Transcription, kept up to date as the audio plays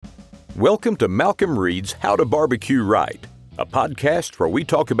Welcome to Malcolm Reed's How to Barbecue Right, a podcast where we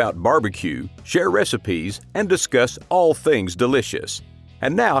talk about barbecue, share recipes, and discuss all things delicious.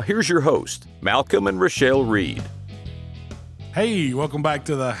 And now, here's your host, Malcolm and Rochelle Reed. Hey, welcome back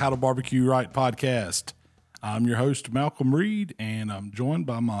to the How to Barbecue Right podcast. I'm your host, Malcolm Reed, and I'm joined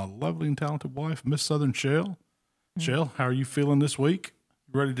by my lovely and talented wife, Miss Southern Shell. Shell, how are you feeling this week?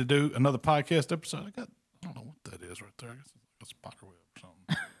 You ready to do another podcast episode? I don't know what that is right there. I guess it's like a spider web or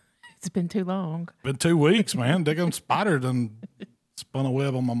something. It's been too long. Been 2 weeks, man. They got spider done spun a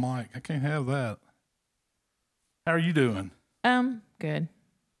web on my mic. I can't have that. How are you doing? Good.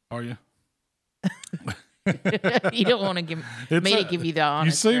 Are you? You don't want to give to give you the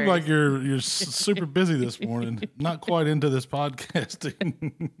honest. You seem like you're super busy this morning. Not quite into this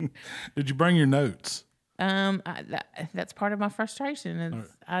podcasting. Did you bring your notes? That's part of my frustration. Right.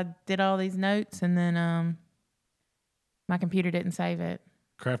 I did all these notes and then my computer didn't save it.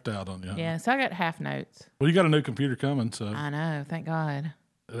 Crapped out on you. Yeah, so I got half notes. Well, you got a new computer coming, so I know. Thank God.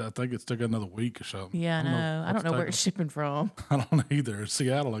 I think it's still got another week or something. Yeah, I know. I don't know where it's shipping from. I don't know either.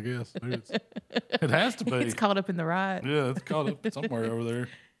 Seattle, I guess. It has to be. It's caught up in the ride. Yeah, it's caught up somewhere over there.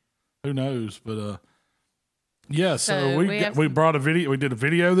 Who knows? But yeah. So we brought a video. We did a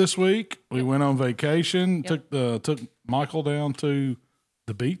video this week. We went on vacation. Yep. Took Michael down to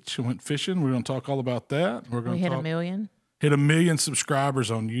the beach and went fishing. We're going to talk all about that. We hit 1 million. Hit 1 million subscribers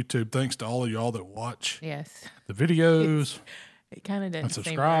on YouTube. Thanks to all of y'all that watch. Yes. The videos. It kind of doesn't and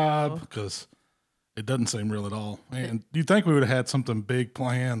subscribe because it doesn't seem real at all. And you think we would have had something big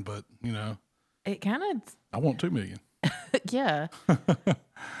planned, but you know, it kind of. I want 2 million. Yeah.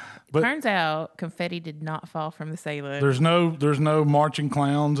 But turns out confetti did not fall from the ceiling. There's no marching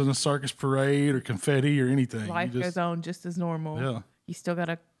clowns in a circus parade or confetti or anything. Life goes on just as normal. Yeah. You still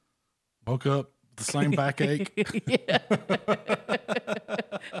gotta woke up the same backache.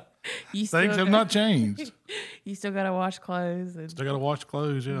 Things have not changed. You still gotta wash clothes. Still gotta wash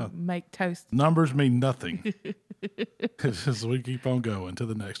clothes. Yeah. Make toast. Numbers mean nothing. Because we keep on going to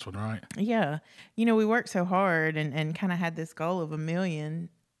the next one, right? Yeah. You know, we worked so hard and kind of had this goal of 1 million.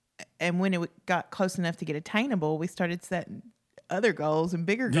 And when it got close enough to get attainable, we started setting other goals and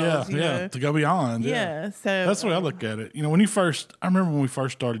bigger goals. Yeah, to go beyond. Yeah, so that's the way I look at it. You know, I remember when we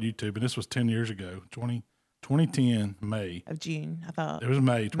first started YouTube, and this was 10 years ago, 2010, May. Of June, I thought. It was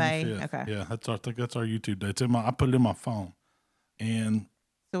May 25th. May, okay. Yeah, I think that's our YouTube day. I put it in my phone. And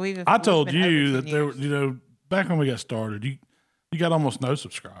so I told you that there were, you know, back when we got started, you got almost no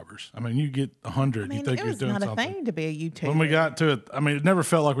subscribers. I mean, you get 100. You think you're doing something. It was not a thing to be a YouTuber. When we got to it, I mean, it never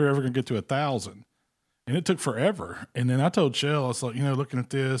felt like we were ever going to get to 1,000. And it took forever. And then I told Shell, I was like, you know, looking at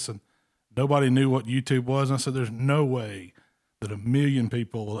this, and nobody knew what YouTube was. And I said, there's no way that 1 million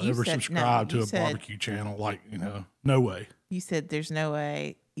people will ever subscribe to a barbecue channel. Like, you know, no way. You said there's no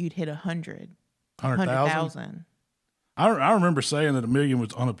way you'd hit 100,000. I remember saying that 1 million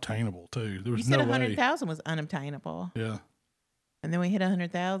was unobtainable too. There was no way. 100,000 was unobtainable. Yeah. And then we hit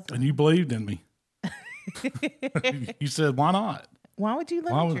 100,000. And you believed in me. You said, why not? Why would you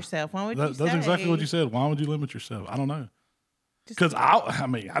limit yourself? Why would you say? That's exactly what you said. Why would you limit yourself? I don't know. Because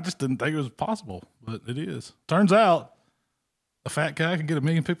I just didn't think it was possible, but it is. Turns out a fat guy can get 1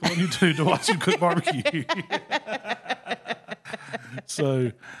 million people on YouTube to watch him cook barbecue.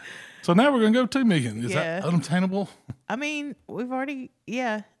 So now we're going to go 2 million. Is that unobtainable? I mean, we've already,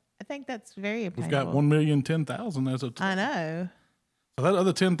 I think that's very obtainable. We've got 1,010,000 as of today. I know. So that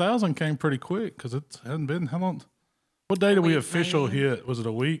other 10,000 came pretty quick because it hadn't been, how long? What day did we official hit? Was it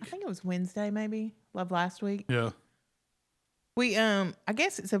a week? I think it was Wednesday, maybe. Last week. Yeah. We I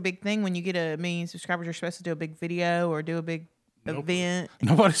guess it's a big thing when you get 1 million subscribers. You're supposed to do a big video or do a big event.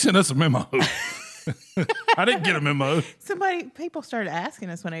 Nobody sent us a memo. I didn't get a memo. People started asking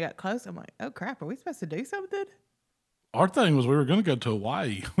us when it got close. I'm like, oh crap, are we supposed to do something? Our thing was we were going to go to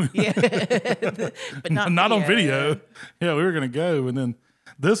Hawaii. Yeah, but not on video. Yeah, we were going to go, and then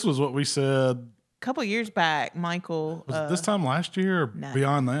this was what we said. Couple years back, Michael. Was it this time last year or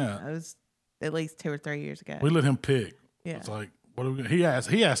beyond that? It was at least 2 or 3 years ago. We let him pick. Yeah. It's like, what are we gonna, he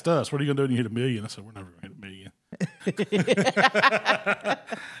asked us, what are you going to do when you hit 1 million? I said, we're never going to hit 1 million.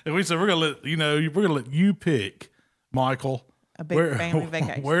 And we said, we're going to let you pick, Michael. A big family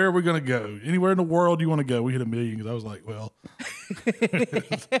vacation. Where are we going to go? Anywhere in the world you want to go. We hit 1 million. Because I was like, well,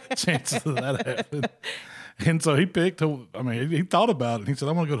 chances of that happening. And so he picked, he thought about it. He said,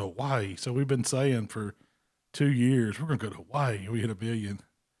 I'm going to go to Hawaii. So we've been saying for 2 years, we're going to go to Hawaii. We hit 1 million.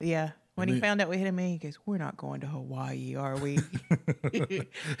 Yeah. When he found out we hit 1 million, he goes, we're not going to Hawaii, are we? He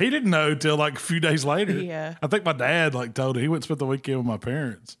didn't know till like a few days later. Yeah. I think my dad told him. He went and spent the weekend with my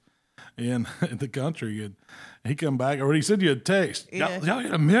parents in the country. He come back, or he sent you a text. Yeah. Y'all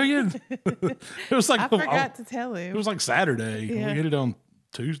hit 1 million? It was like I forgot to tell him. It was like Saturday. Yeah. We hit it on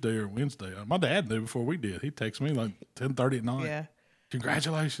Tuesday or Wednesday. My dad knew before we did. He texted me like 10:30 at night. Yeah.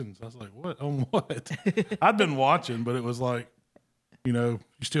 Congratulations. I was like, what? On what? I'd been watching, but it was like, you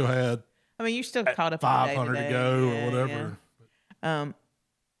still had I mean, you're still caught up 500 to go or whatever. Yeah.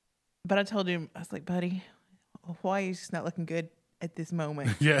 But I told him, I was like, buddy, Hawaii's just not looking good at this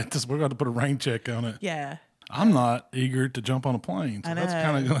moment. Yeah, we're going to put a rain check on it. Yeah. I'm not eager to jump on a plane. So I that's know.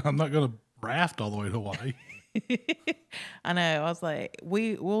 kind of, I'm not going to raft all the way to Hawaii. I know. I was like,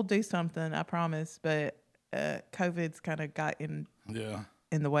 we'll do something, I promise. But COVID's kind of got in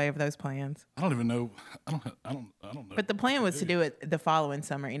the way of those plans. I don't even know. I don't know. But the plan was to do it the following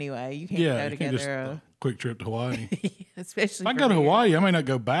summer anyway. You can't you go can't together, just a quick trip to Hawaii. especially. If I for go to me. Hawaii, I may not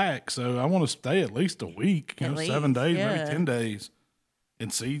go back. So I want to stay at least a week, At 7 days, least, maybe yeah. 10 days,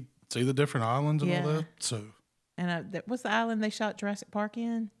 and see the different islands and all Yeah. that. So And what's the island they shot Jurassic Park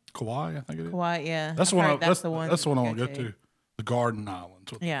in? Kauai, I think it is. Kauai, yeah. That's I've the one. heard That's the one. That's the one I want to go to. The Garden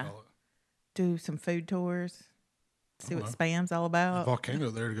Islands. What Yeah. they call it. Do some food tours. See what know. spam's all There's a about. volcano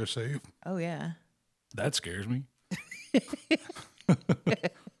there to go see. Oh yeah. That scares me.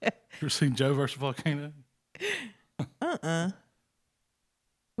 Ever seen Joe versus Volcano?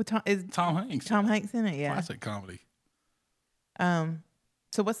 Is Tom Hanks. Tom Hanks in it? Yeah. Classic comedy.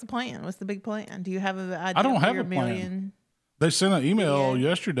 So what's the plan? What's the big plan? Do you have an idea? I don't for have your a plan. million They sent an email Yeah.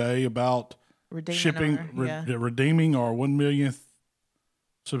 yesterday about redeeming shipping, our- redeeming our 1 millionth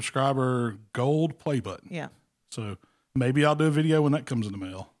subscriber gold play button. Yeah. So maybe I'll do a video when that comes in the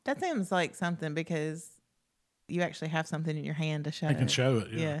mail. That seems like something because you actually have something in your hand to show. I can show it.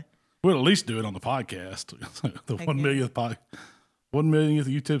 Yeah. We'll at least do it on the podcast. The Heck 1 yeah. millionth 1 millionth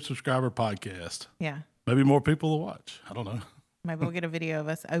YouTube subscriber podcast. Yeah. Maybe more people will watch. I don't know. Maybe we'll get a video of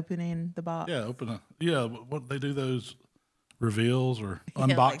us opening the box. Yeah, what they do, those reveals or Yeah,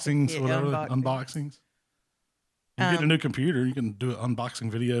 like, unboxings, yeah, whatever. unboxings. Unboxings. You get a new computer, you can do an unboxing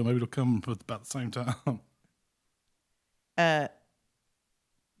video. Maybe it'll come at about the same time.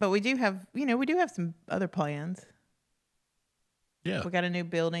 But we do have some other plans. Yeah, We got a new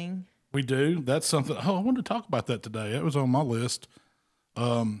building. we do. That's something. Oh, I wanted to talk about that today. That was on my list.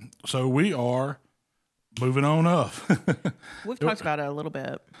 So we are moving on up. We've talked about it a little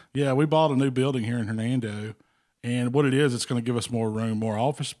bit. Yeah, we bought a new building here in Hernando. And what it is, it's going to give us more room, more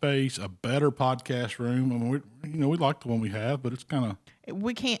office space, a better podcast room. I mean, we like the one we have, but it's kind of.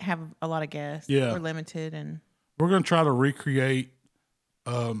 We can't have a lot of guests. Yeah. We're limited, and We're going to try to recreate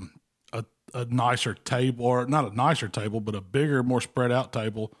a nicer table, or not a nicer table, but a bigger, more spread out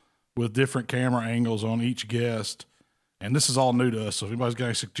table with different camera angles on each guest. And this is all new to us. So if anybody's got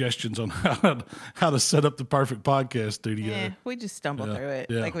any suggestions on how to set up the perfect podcast studio, we just stumble through it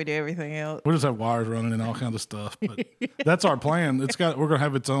yeah. like we do everything else. we'll just have wires running and all kinds of stuff. But that's our plan. We're going to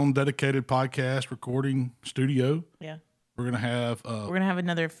have its own dedicated podcast recording studio. Yeah. We're going to have. We're gonna have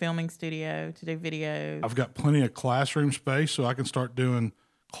another filming studio to do videos. I've got plenty of classroom space, so I can start doing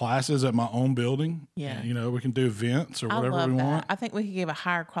classes at my own building. Yeah. And, we can do events or I whatever love we that. want. I think we could give a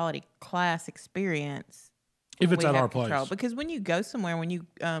higher quality class experience If it's we at have our control. place. Because when you go somewhere, when you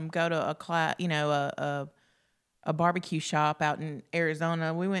go to a class, a barbecue shop out in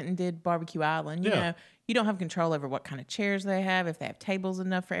Arizona, we went and did Barbecue Island. You Yeah. know, you don't have control over what kind of chairs they have, if they have tables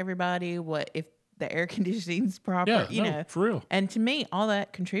enough for everybody, what if the air conditioning's proper. Yeah, for real. And to me, all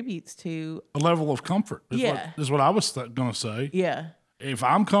that contributes to A level of comfort is what I was going to say. yeah. If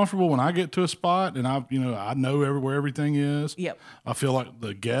I'm comfortable when I get to a spot and I know where everything is. Yep. I feel like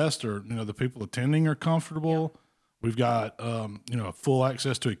the guests or the people attending are comfortable. We've got full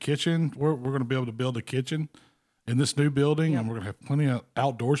access to a kitchen. We're going to be able to build a kitchen in this new building, and we're going to have plenty of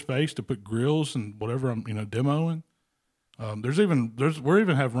outdoor space to put grills and whatever I'm demoing. We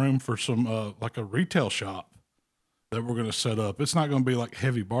even have room for some like a retail shop that we're going to set up. It's not going to be like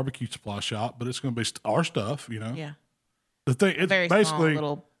heavy barbecue supply shop, but it's going to be our stuff. Yeah. The thing, it's Very small basically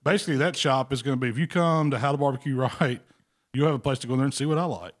little- basically that shop is going to be, if you come to How to Barbecue Right, you have a place to go in there and see what I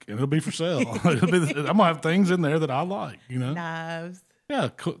like, and it'll be for sale. I'm gonna have things in there that I like. Knives. Yeah,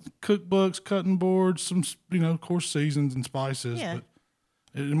 cookbooks, cutting boards, some of course seasons and spices. Yeah.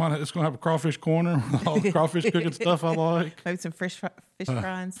 But it's gonna have a crawfish corner with all the crawfish cooking stuff I like. Maybe some fish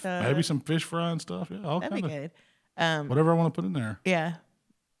frying stuff. Maybe some fish frying stuff. Yeah, all That'd be kind of good. whatever I want to put in there. Yeah.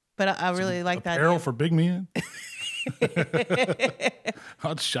 But I really like that. Apparel for big men.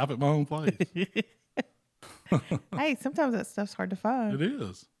 I'll just shop at my own place. Hey, sometimes that stuff's hard to find. It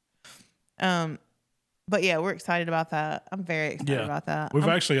is. But yeah, we're excited about that. I'm very excited about that. We've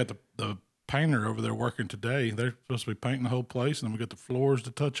actually got the painter over there working today. They're supposed to be painting the whole place, and then we got the floors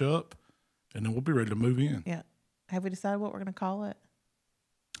to touch up, and then we'll be ready to move in. Yeah. Have we decided what we're going to call it?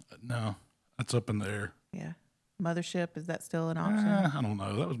 No, that's up in the air. Yeah. Mothership, is that still an option? I don't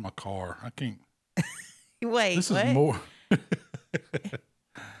know. That was my car. I can't. Wait, This what? is more.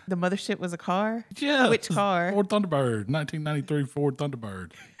 The Mothership was a car? Yeah. Which car? Ford Thunderbird, 1993 Ford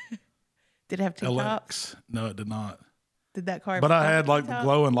Thunderbird. Did it have two tops? LX. No, it did not. Did that car? But I have had two like the tops?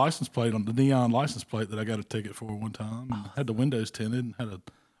 glowing license plate on the neon license plate that I got a ticket for one time. And had the windows tinted and had a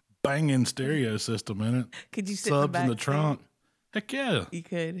banging stereo system in it. Could you sit Subs in the back seat? trunk. Heck yeah. You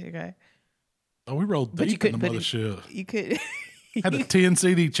could. Okay. Oh, we rolled But you deep in the couldn't put mothership. You could. Had a 10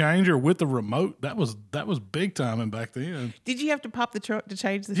 CD changer with the remote. That was big timing back then. Did you have to pop the trunk to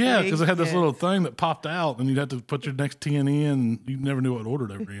change the? Yeah, CD? because it had this Yeah. little thing that popped out, and you'd have to put your next 10 in, and you never knew what order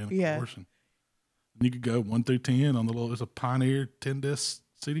they were in. Of Yeah. course. And you could go 1 through 10 on the little. It's a Pioneer 10-disc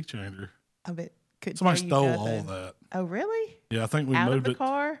CD changer. I bet. Somebody stole all of that. Oh, really? Yeah, I think we Out of moved the it.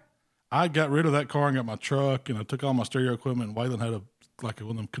 car? I got rid of that car and got my truck, and I took all my stereo equipment. And Waylon had one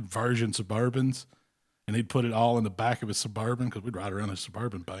of them conversion Suburbans, and he'd put it all in the back of his Suburban because we'd ride around his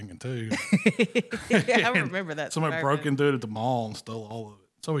Suburban banging too. Yeah, I remember that. Somebody Suburban. broke into it at the mall and stole all of it.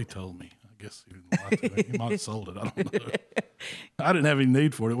 So he told me. I guess he didn't lie to me. He might have sold it. I don't know. I didn't have any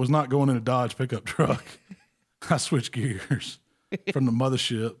need for it. It was not going in a Dodge pickup truck. I switched gears from the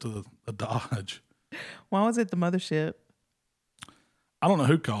Mothership to the Dodge. Why was it the Mothership? I don't know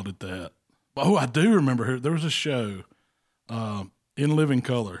who called it that. Oh, I do remember her. There was a show, In Living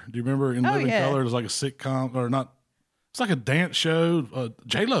Color. Do you remember In Living yeah. Color? It was like a sitcom, or not. It's like a dance show.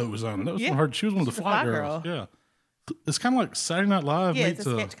 J-Lo was on it. That was Yeah. her. She was one of the She's a Fly Fly Girls. Girl. Yeah. It's kind of like Saturday Night Live Yeah, meets it's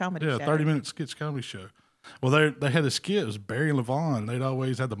a sketch comedy show. 30-minute sketch comedy show. Well, they had a skit. It was Barry and Levon. And they'd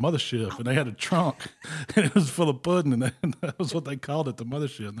always had the mothership, and they had a trunk, and it was full of pudding, and that was what they called it, the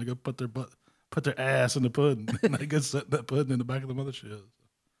mothership. And they go put their ass in the pudding, and they go set that pudding in the back of the mothership.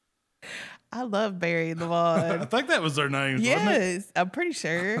 I love Barry and I Levon. think that was their names. Wasn't it? Yes, I'm pretty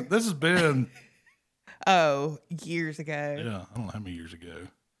sure. This has been Years ago. yeah, I don't know how many years ago.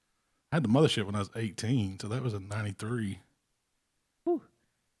 I had the mothership when I was 18, so that was in 93. Whew.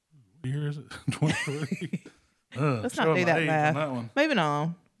 What year is it? 23. Let's not do that math. That one. Moving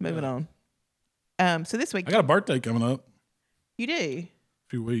on. So this week I got a birthday coming up you do. in a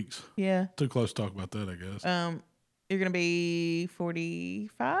few weeks. Yeah. Too close to talk about that, I guess. You're gonna be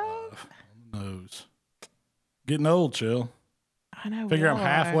 45. Who knows? Getting old, chill. I know. Figure we I'm are.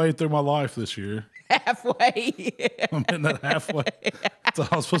 halfway through my life this year. Halfway. I'm in that halfway. It's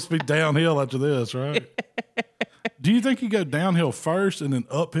all supposed to be downhill after this, right? Do you think you go downhill first and then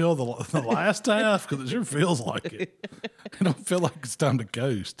uphill the last half? Because it sure feels like it. I don't feel like it's time to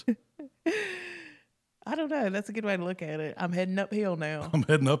coast. I don't know. That's a good way to look at it. I'm heading uphill now. I'm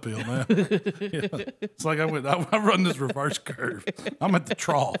heading uphill now. Yeah. It's like I run this reverse curve. I'm at the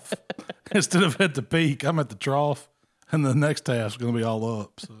trough. Instead of at the peak, I'm at the trough. And the next half's going to be all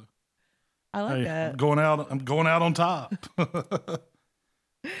up. So I like hey, that. I'm going out on top.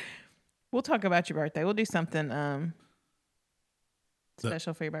 We'll talk about your birthday. We'll do something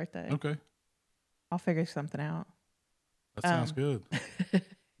special for your birthday. Okay. I'll figure something out. That sounds good.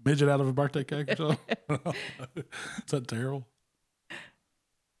 Midget out of a birthday cake or something? Is that terrible?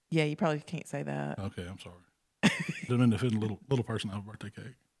 Yeah, you probably can't say that. Okay, I'm sorry. Didn't mean to fit a little person out of a birthday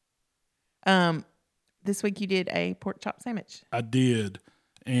cake. This week you did a pork chop sandwich. I did.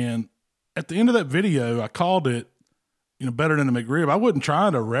 And at the end of that video, I called it, better than a McRib. I wasn't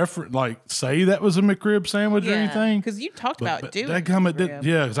trying to say that was a McRib sandwich or anything. Because you talked about doing McRib.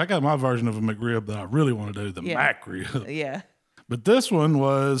 Yeah, because I got my version of a McRib that I really want to do, the McRib. Yeah. But this one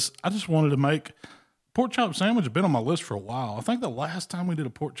was, I just wanted to make pork chop sandwich. Had been on my list for a while. I think the last time we did a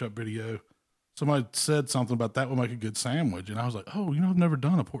pork chop video, somebody said something about that would make a good sandwich. And I was like, oh, I've never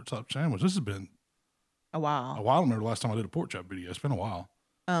done a pork chop sandwich. This has been a while. I remember the last time I did a pork chop video. It's been a while.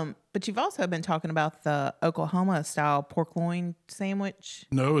 But you've also been talking about the Oklahoma style pork loin sandwich.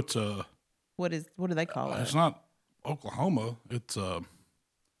 No, it's what do they call it? It's not Oklahoma. It's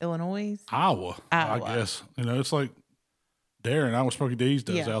Illinois, Iowa, I guess. It's like Darren, Iowa Smoky D's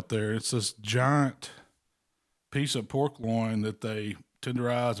does out there. It's this giant piece of pork loin that they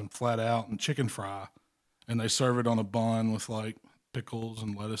tenderize and flat out and chicken fry, and they serve it on a bun with like pickles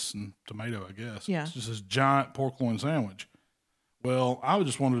and lettuce and tomato, I guess. Yeah. It's just this giant pork loin sandwich. Well, I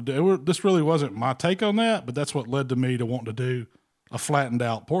just wanted to do, this really wasn't my take on that, but that's what led to me to want to do a flattened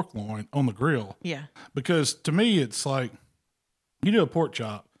out pork loin on the grill. Yeah. Because to me, it's like, you do a pork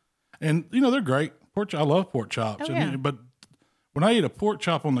chop and they're great. I love pork chops. Oh, yeah. But when I eat a pork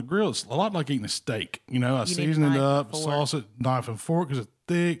chop on the grill, it's a lot like eating a steak. I season it up, sauce it, knife and fork because it's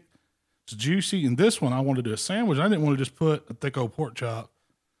thick, it's juicy. And this one, I wanted to do a sandwich. I didn't want to just put a thick old pork chop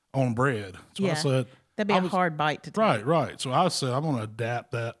on bread. So I said, That'd be a hard bite to take. Right. So I said, I'm going to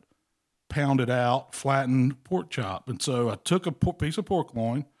adapt that pounded out, flattened pork chop. And so I took a piece of pork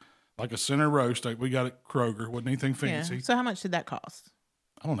loin, like a center roast like we got at Kroger, wasn't anything fancy. Yeah. So how much did that cost?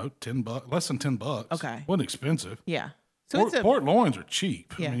 I don't know, $10, less than $10. Okay. Wasn't expensive. Yeah. So pork loins are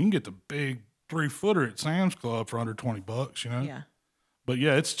cheap. Yeah. I mean, you can get the big 3-footer at Sam's Club for under $20, you know? Yeah. But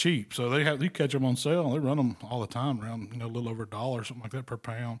yeah, it's cheap. So you catch them on sale. They run them all the time around, a little over $1, something like that per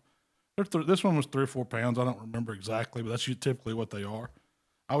pound. This one was 3 or 4 pounds. I don't remember exactly, but that's typically what they are.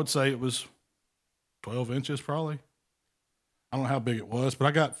 I would say it was 12 inches probably. I don't know how big it was,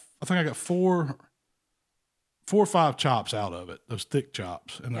 but I think I got 4 or 5 chops out of it, those thick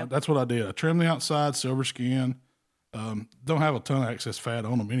chops. And that's what I did. I trimmed the outside, silver skin. Don't have a ton of excess fat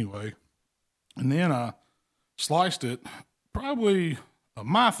on them anyway. And then I sliced it probably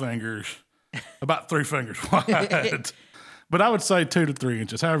my fingers, about 3 fingers wide. But I would say 2 to 3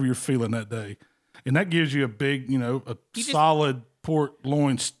 inches, however you're feeling that day. And that gives you a big, solid pork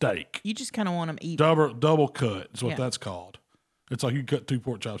loin steak. You just kind of want them even. Double cut is what that's called. It's like you cut 2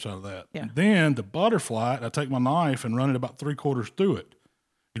 pork chops out of that. Yeah. And then the butterfly, I take my knife and run it about 3/4 through it.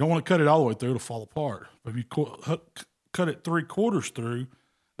 You don't want to cut it all the way through; it'll fall apart. But if you cut it 3/4 through,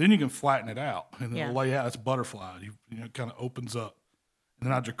 then you can flatten it out and it'll lay out. It's butterfly. It kind of opens up. And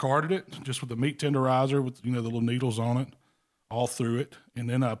then I jacquarded it just with the meat tenderizer with the little needles on it, all through it. And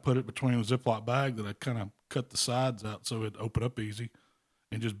then I put it between a Ziploc bag that I kind of cut the sides out so it'd open up easy,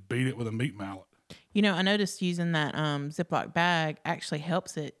 and just beat it with a meat mallet. I noticed using that Ziploc bag actually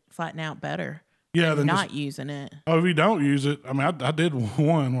helps it flatten out better. Yeah, than not using it. Oh, if you don't use it, I mean, I did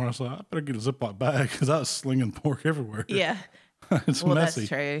one where I was like, I better get a Ziploc bag because I was slinging pork everywhere. Yeah, it's messy. That's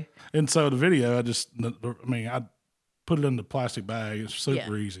true. And so the video, I put it in the plastic bag. It's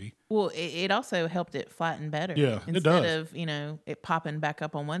super easy. Well, it also helped it flatten better. Yeah, it Instead does. of, it popping back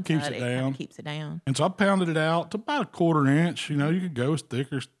up on one Keeps side, it it down. kind of keeps it down. And so I pounded it out to about 1/4 inch. You could go as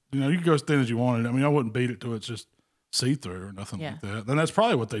thick or, you could go as thin as you wanted. I mean, I wouldn't beat it till it's just see-through or nothing like that. And that's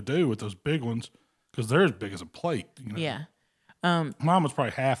probably what they do with those big ones because they're as big as a plate. Yeah. Mine was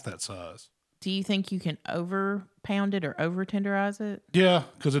probably half that size. Do you think you can over pound it or over tenderize it? Yeah,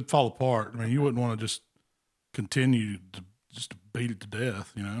 because it'd fall apart. I mean, you wouldn't want to just continue to just beat it to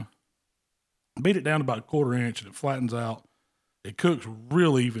death, Beat it down to about 1/4 inch and it flattens out. It cooks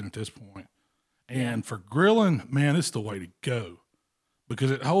real even at this point. And for grilling, man, it's the way to go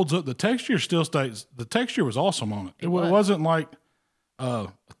because it holds up. The texture still stays. The texture was awesome on it. It wasn't like a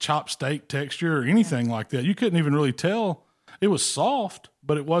chopped steak texture or anything like that. You couldn't even really tell. It was soft,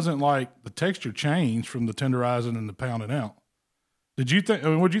 but it wasn't like the texture changed from the tenderizing and the pounding out. What did you think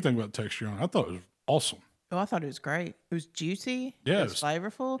about the texture on it? I thought it was awesome. Oh, I thought it was great. It was juicy. Yeah, it was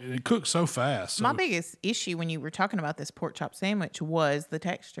flavorful. It cooked so fast. My biggest issue when you were talking about this pork chop sandwich was the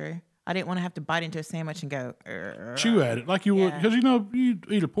texture. I didn't want to have to bite into a sandwich and go chew at it like you would because you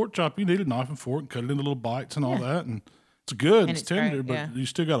eat a pork chop, you need a knife and fork and cut it into little bites and all that, and it's good, and it's tender, great, but you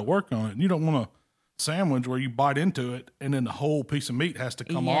still got to work on it. And you don't want a sandwich where you bite into it and then the whole piece of meat has to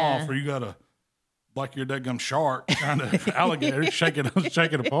come off, or you got to like your daggum shark kind of alligator shake it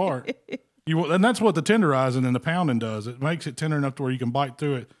apart. And that's what the tenderizing and the pounding does. It makes it tender enough to where you can bite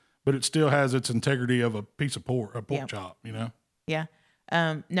through it, but it still has its integrity of a piece of pork, a pork chop, Yeah.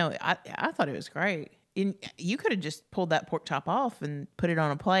 No, I thought it was great. You could have just pulled that pork chop off and put it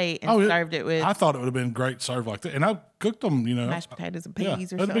on a plate and served it with. I thought it would have been great served like that. And I cooked them, mashed potatoes and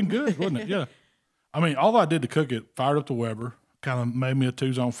peas or something. It'd been good, wouldn't it? Yeah. I mean, all I did to cook it, fired up the Weber, kind of made me a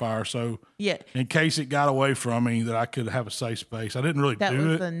 2-zone fire. So in case it got away from me, that I could have a safe space. I didn't really do it. That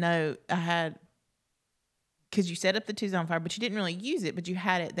was the note I had. Because you set up the 2-zone fire, but you didn't really use it, but you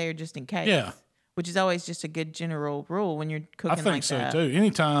had it there just in case. Yeah. Which is always just a good general rule when you're cooking like that. I think so too.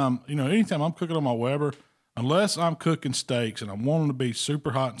 Anytime I'm cooking on my Weber, unless I'm cooking steaks and I want them to be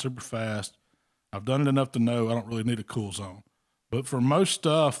super hot and super fast, I've done it enough to know I don't really need a cool zone. But for most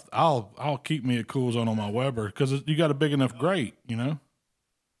stuff, I'll keep me a cool zone on my Weber because you got a big enough grate, What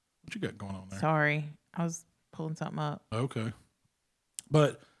you got going on there? Sorry, I was pulling something up. Okay.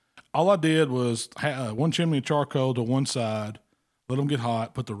 But all I did was one chimney of charcoal to one side, let them get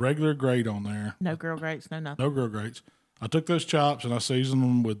hot, put the regular grate on there. No grill grates, no nothing. No grill grates. I took those chops and I seasoned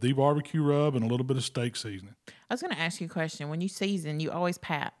them with the barbecue rub and a little bit of steak seasoning. I was going to ask you a question. When you season, you always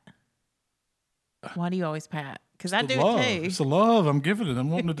pat. Why do you always pat? Because I do it too. It's the love I'm giving it. I'm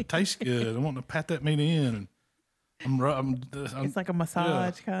wanting it to taste good. I'm wanting to pat that meat in. And it's like a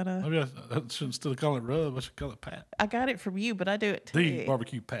massage kind of. Maybe I shouldn't instead of calling it rub, I should call it pat. I got it from you, but I do it too. The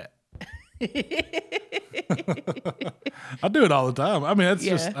barbecue pat. I do it all the time. I mean, it's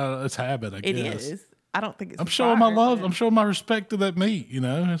just it's habit, I guess. It is. I don't think it's. I'm showing my love. but- I'm showing my respect to that meat. You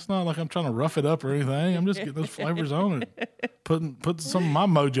know, it's not like I'm trying to rough it up or anything. I'm just getting those flavors on it, putting some of my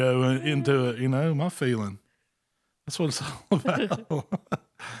mojo into it. You know, my feeling. That's what it's all about.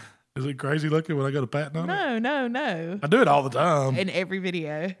 Is it crazy looking when I go to patting on it? No. I do it all the time. In every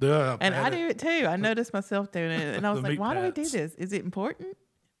video. Yeah, And I do it too. I noticed myself doing it, and I was The like, meat "Why do we do pats. this? Is it important?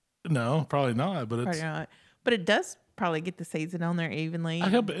 No, probably not. But it's. Probably not." But it does probably get the season on there evenly. I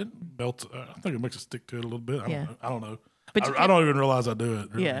help it melts. I think it makes it stick to it a little bit. Yeah. I don't know. But I don't even realize I do it.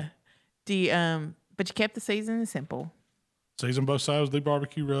 Really. Yeah. Do you, but you kept the seasoning simple. Season both sides with the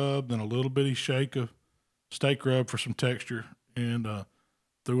barbecue rub, then a little bitty shake of steak rub for some texture, and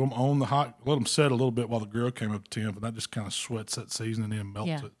threw them on the hot. Let them set a little bit while the grill came up to temp, and that just kind of sweats that seasoning in, melts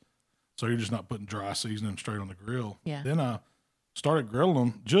Yeah. it. So you're just not putting dry seasoning straight on the grill. Yeah. Then I started grilling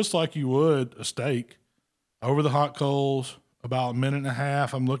them just like you would a steak over the hot coals. About a minute and a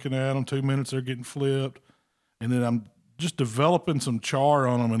half, I'm looking at them. 2 minutes, they're getting flipped, and then I'm just developing some char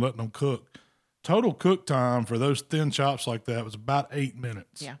on them and letting them cook. Total cook time for those thin chops like that was about 8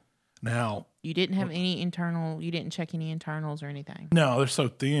 minutes. Yeah. Now, You didn't have any internal. You didn't check any internals or anything. no, they're so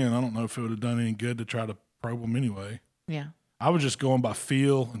thin. I don't know if it would have done any good to try to probe them anyway. Yeah. I was just going by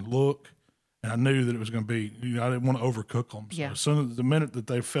feel and look, and I knew that it was going to be. I didn't want to overcook them. So Yeah. as soon as the minute that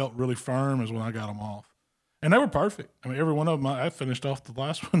they felt really firm is when I got them off, and they were perfect. I mean, every one of them. I finished off the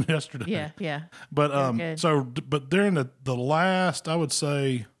last one yesterday. Yeah. Yeah. But good. but during the last, I would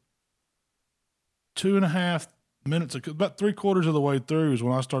say 2.5 minutes, about 3/4 of the way through is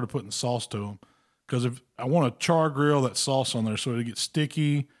when I started putting sauce to them. Because if I want to char grill that sauce on there so it gets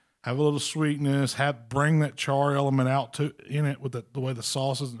sticky, have a little sweetness, bring that char element out in it with the way the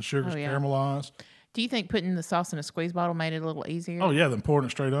sauces and the sugars Oh, yeah. caramelize. Do you think putting the sauce in a squeeze bottle made it a little easier? Oh yeah, then pouring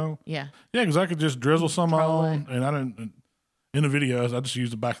it straight on. Yeah. Yeah, because I could just drizzle some Roll on, and I didn't. In the videos, I just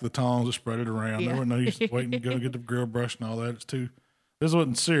used the back of the tongs to spread it around. Yeah. There wasn't no use waiting to go get the grill brush and all that. This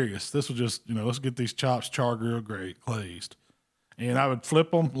wasn't serious. This was just, let's get these chops char grill glazed. And I would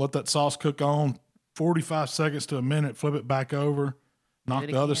flip them, let that sauce cook on 45 seconds to a minute, flip it back over, knock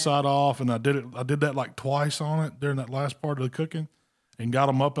it the other again. side off, and I did that like twice on it during that last part of the cooking, and got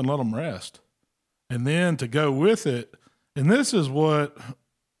them up and let them rest. And then to go with it, and this is what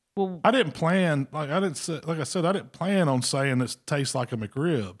Well, I didn't plan. Like I said, I didn't plan on saying this tastes like a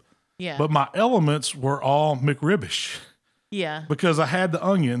McRib, yeah. but my elements were all McRibbish yeah. because I had the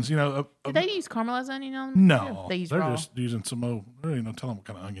onions. Did they use caramelized onion on them? no, They use they're raw. just using some old. There ain't no telling what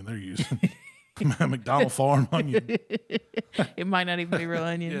kind of onion they're using. McDonald farm onion. It might not even be real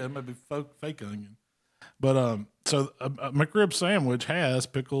onion. Yeah, it might be fake onion. But so a McRib sandwich has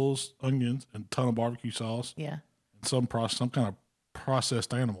pickles, onions, and a ton of barbecue sauce, Yeah. and some kind of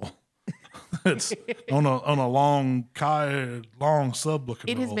processed animal. It's on a long sub looking.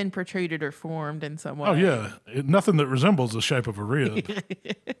 It has roll. been protruded or formed in some way. Oh yeah, nothing that resembles the shape of a rib.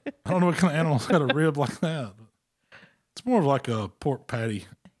 I don't know what kind of animal's got a rib like that. But it's more of like a pork patty.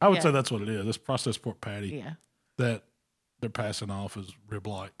 I would Yeah. say that's what it is. It's processed pork patty Yeah. that they're passing off as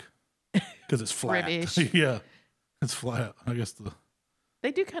rib-like because it's flat. Rib-ish. Yeah, it's flat. I guess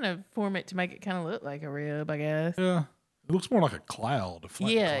They do kind of form it to make it kind of look like a rib, I guess. yeah. It looks more like a cloud. A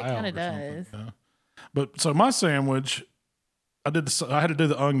flat Yeah, it cloud kinda or something, does. yeah. But so my sandwich, I had to do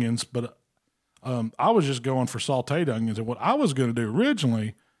the onions, but I was just going for sauteed onions. And what I was going to do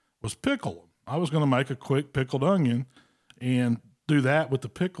originally was pickle them. I was going to make a quick pickled onion and do that with the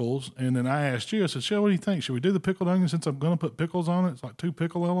pickles. And then I asked you, I said, Shell, what do you think? Should we do the pickled onion since I'm going to put pickles on it? It's like 2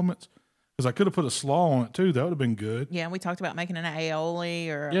 pickle elements. Because I could have put a slaw on it too. That would have been good. Yeah, and we talked about making an aioli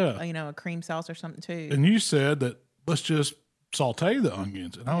or Yeah. a cream sauce or something too. And you said that let's just saute the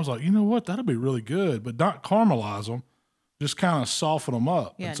onions. And I was like, you know what? That'll be really good, but not caramelize them. Just kind of soften them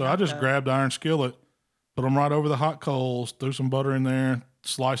up. Yeah, and so I not just the- grabbed iron skillet, put them right over the hot coals, threw some butter in there,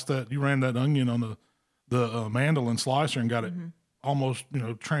 sliced that. You ran that onion on the mandolin slicer and got it Mm-hmm. almost,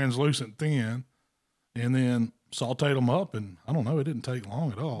 translucent thin. And then sauteed them up. And I don't know, it didn't take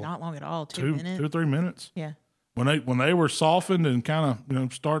long at all. Not long at all. 2 minutes. 2 or 3 minutes. Yeah. When they were softened and kind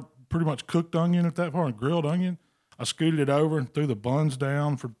of start pretty much cooked onion at that point, grilled onion, I scooted it over and threw the buns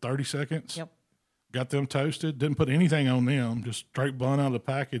down for 30 seconds. Yep. Got them toasted. Didn't put anything on them. Just straight bun out of the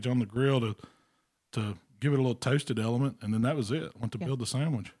package on the grill to give it a little toasted element, and then that was it. Went to build the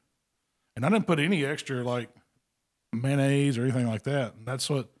sandwich, and I didn't put any extra like mayonnaise or anything like that. And that's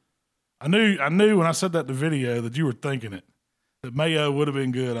what I knew. I knew when I said that in the video that you were thinking it. That mayo would have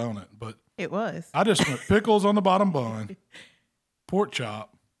been good on it, but It was. I just went pickles on the bottom bun, pork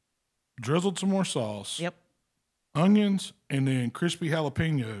chop, drizzled some more sauce, Yep. onions, and then crispy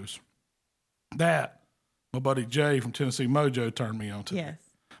jalapenos. That my buddy Jay from Tennessee Mojo turned me on to. Yes.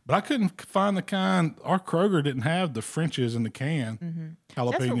 But I couldn't find the kind. Our Kroger didn't have the Frenches in the can.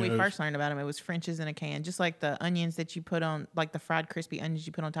 Jalapenos. That's what we first learned about them. It was French's in a can, just like the onions that you put on, like the fried crispy onions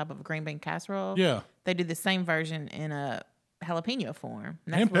you put on top of a green bean casserole. Yeah. They did the same version in a jalapeno form.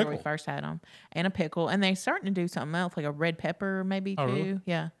 And that's And where we pickle. first had them. And a pickle. And they're starting to do something else, like a red pepper maybe too. really?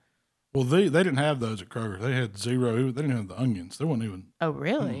 Yeah. Well, they didn't have those at Kroger. They had zero. They didn't have the onions. They weren't even. Oh,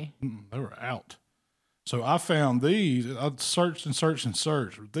 really? They were out. So I found these. I searched and searched and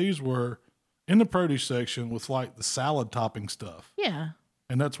searched. These were in the produce section with like the salad topping stuff. Yeah.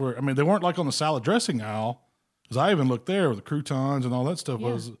 And that's where, I mean, they weren't like on the salad dressing aisle, because I even looked there with the croutons and all that stuff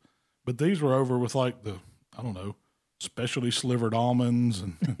was, but these were over with like the, I don't know, specialty slivered almonds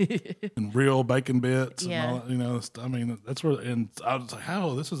and real bacon bits and all that, you know, I mean, that's where, and I was like,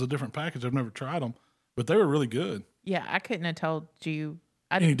 oh, this is a different package. I've never tried them, but they were really good. Yeah. I couldn't have told you.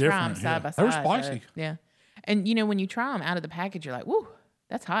 I Any didn't try them different, yeah. side by They were side. spicy. But, yeah. And you know, when you try them out of the package, you're like, woo,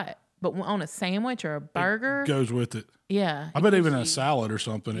 that's hot. But on a sandwich or a burger, Goes with it. yeah. I bet even in a salad or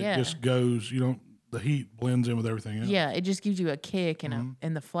something, Yeah. it just goes, you don't, the heat blends in with everything else. Yeah, it just gives you a kick and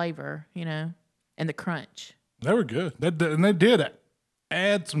and the flavor, you know, and the crunch. They were good. And they did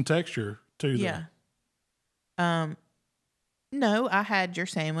add some texture to them. Yeah. No, I had your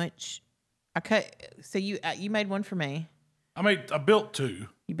sandwich. I cut. So you made one for me. I built two.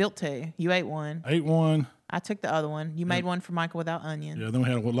 You built two. You ate one. I ate one. I took the other one. You made one for Michael without onion. Yeah, then we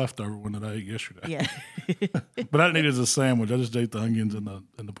had a leftover one that I ate yesterday. Yeah. But I didn't eat it as a sandwich. I just ate the onions and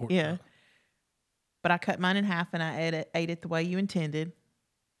the pork. Yeah. chop. But I cut mine in half and I ate it the way you intended.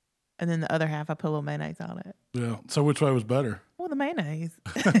 And then the other half, I put a little mayonnaise on it. Yeah. So which way was better? Well, the mayonnaise.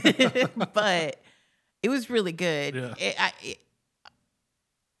 But it was really good. Yeah.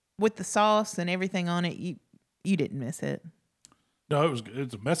 With the sauce and everything on it, you didn't miss it. No,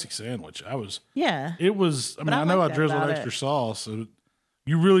 it's a messy sandwich. Yeah. It was. I mean, I know like I that drizzled about extra it. sauce. So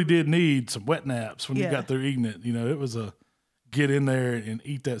you really did need some wet naps when you Yeah. got through eating it. You know, it was a get in there and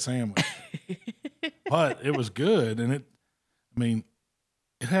eat that sandwich. But it was good, and it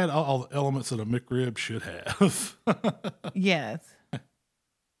had all the elements that a McRib should have. Yes.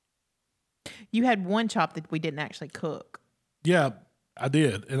 You had one chop that we didn't actually cook. Yeah, I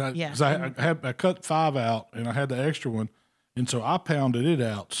did, and Yeah. 'cause I cut 5 out, and I had the extra one, and so I pounded it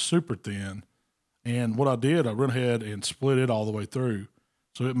out super thin. And what I did, I went ahead and split it all the way through,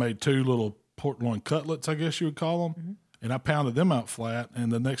 so it made 2 little pork loin cutlets, I guess you would call them. Mm-hmm. And I pounded them out flat.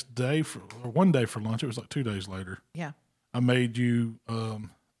 And the next day, or one day for lunch, it was like 2 days later, Yeah. I made you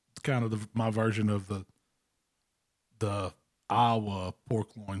kind of my version of the Iowa pork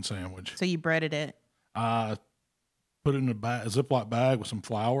loin sandwich. So you breaded it. I put it in a Ziploc bag with some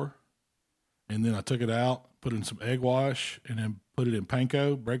flour, and then I took it out, put it in some egg wash, and then put it in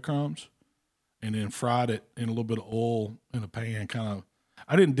panko breadcrumbs, and then fried it in a little bit of oil in a pan.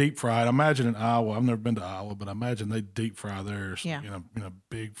 I didn't deep fry it. I imagine in Iowa, I've never been to Iowa, but I imagine they deep fry theirs Yeah. in a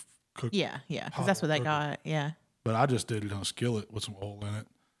big cook. Yeah. Because that's what they cooker. got. Yeah. But I just did it on a skillet with some oil in it,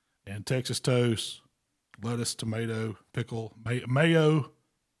 and Texas toast, lettuce, tomato, pickle, mayo,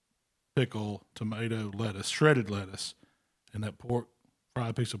 pickle, tomato, lettuce, shredded lettuce, and that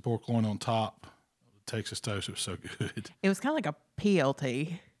fried piece of pork loin on top. Texas toast, it was so good. It was kind of like a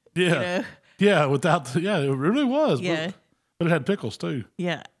PLT. Yeah, You know? yeah. It really was. Yeah. but it had pickles too.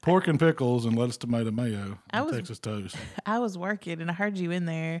 Yeah. Pork and pickles and lettuce, tomato, mayo, and was- Texas toast. I was working and I heard you in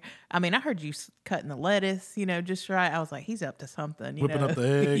there. I mean, I heard you cutting the lettuce, just right. I was like, he's up to something. Whipping up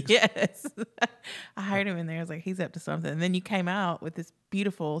the eggs. Yes. I heard him in there. I was like, he's up to something. And then you came out with this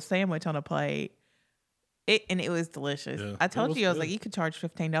beautiful sandwich on a plate. And it was delicious. Yeah, I it told was you, I was good. like, you could charge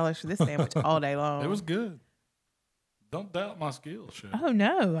 $15 for this sandwich all day long. It was good. Don't doubt my skills, Chef. Oh,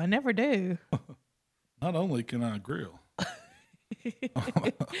 no, I never do. Not only can I grill,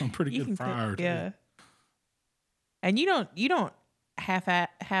 I'm a pretty You good can cook, fryer too. yeah. And you don't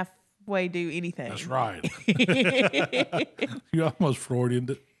halfway do anything. That's right. You almost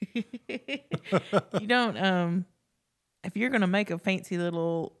Freudianed it. You don't if you're gonna make a fancy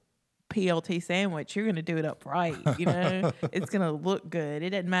little PLT sandwich, you're gonna do it up right, It's gonna look good.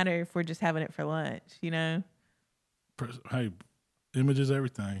 It doesn't matter if we're just having it for lunch, Hey, image is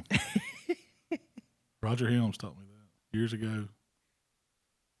everything. Roger Helms taught me that years ago.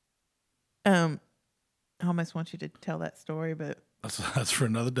 I almost want you to tell that story, but That's for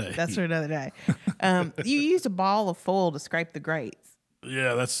another day. that's for another day. You used a ball of foil to scrape the grates.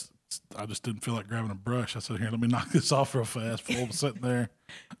 Yeah, I just didn't feel like grabbing a brush. I said, here, let me knock this off real fast. Full of sitting there.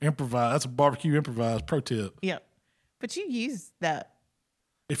 Improvise. That's a barbecue improvise pro tip. Yep. But you used that.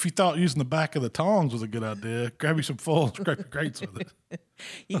 If you thought using the back of the tongs was a good idea, grab you some foil and scrape your grates with it.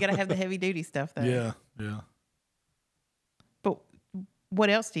 You gotta have the heavy duty stuff though. Yeah, yeah. But What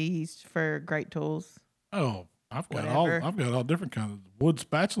else do you use for great tools? Oh, I've got Whatever. all different kinds. Wood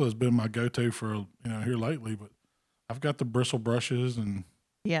spatula has been my go-to for here lately, but I've got the bristle brushes and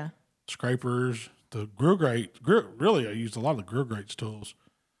Yeah. scrapers, the grill grate. Really, I used a lot of the grill grates tools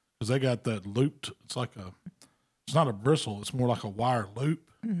because they got that looped. It's not a bristle. It's more like a wire loop.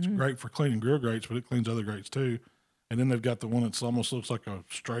 It's great for cleaning grill grates, but it cleans other grates too. And then they've got the one that's almost looks like a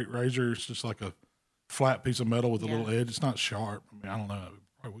straight razor. It's just like a flat piece of metal with a little edge. It's not sharp. I mean, I don't know.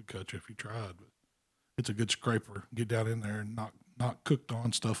 It probably would cut you if you tried, but it's a good scraper. Get down in there and knock cooked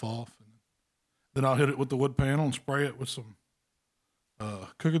on stuff off. And then I'll hit it with the wood panel and spray it with some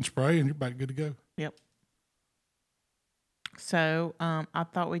cooking spray, and you're back good to go. Yep. So I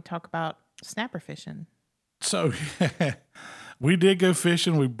thought we'd talk about snapper fishing. So we did go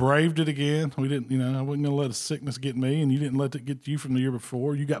fishing. We braved it again. We didn't, I wasn't going to let a sickness get me, and you didn't let it get you from the year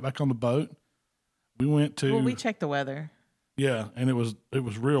before. You got back on the boat. We went to. Well, we checked the weather. Yeah, and it was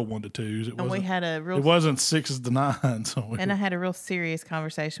real 1 to 2s. And we had a real. It wasn't 6s to 9s. So I had a real serious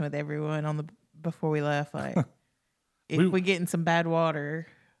conversation with everyone before we left. Like, if we get in some bad water,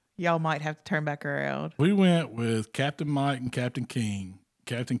 y'all might have to turn back around. We went with Captain Mike and Captain King.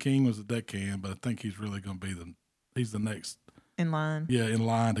 Captain King was the deckhand, but I think he's really going to be he's the next in line. Yeah, in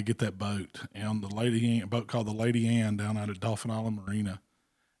line to get that boat. And a boat called the Lady Ann down out at Dolphin Island Marina,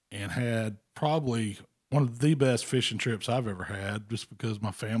 and had probably one of the best fishing trips I've ever had, just because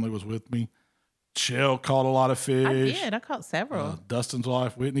my family was with me. Shell caught a lot of fish. I did. I caught several. Dustin's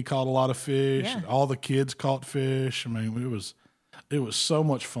wife, Whitney, caught a lot of fish. Yeah. All the kids caught fish. I mean, it was so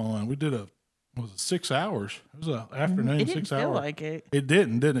much fun. We did 6 hours? It was an afternoon, It didn't 6 hours. feel like it. It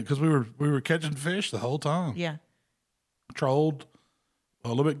didn't it? Because we were catching fish the whole time. Yeah. Trolled a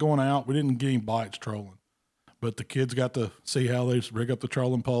little bit going out. We didn't get any bites trolling, but the kids got to see how they rig up the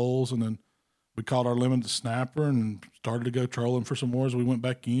trolling poles, and then we caught our limited snapper and started to go trolling for some more as we went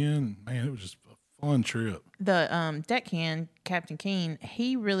back in. And man, it was just a fun trip. The deckhand, Captain Keen,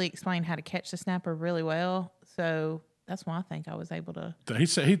 he really explained how to catch the snapper really well. So that's why I think I was able to.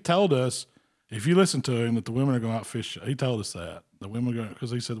 He told us, if you listen to him, that the women are going to outfish you. He told us that the women are going,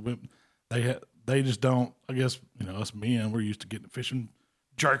 because he said the women, they just don't. I guess us men, we're used to getting fishing,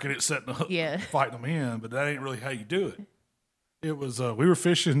 jerking it, setting the hook, fighting them in, but that ain't really how you do it. It was we were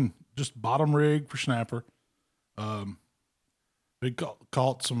fishing just bottom rig for snapper. We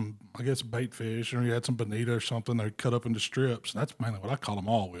caught some, I guess, bait fish, or you had some bonita or something. They cut up into strips. That's mainly what I caught them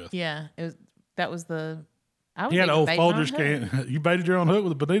all with. Yeah, that was the. He had an old Folgers can. You baited your own hook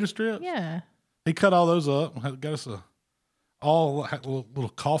with a bonita strip? Yeah. He cut all those up. Got us all little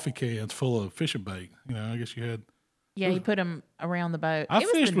coffee cans full of fishing bait. I guess you had. Yeah, he put them around the boat. I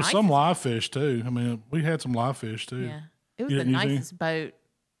fished with some live fish too. I mean, we had some live fish too. Yeah, it was the nicest boat.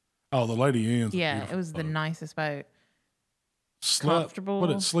 Oh, the Lady Ann's. Yeah, it was the nicest boat. Comfortable. What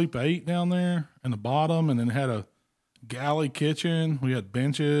did it sleep 8 down there in the bottom, and then had a galley kitchen. We had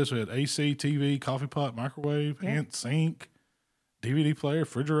benches. We had AC, TV, coffee pot, microwave, hand sink, DVD player,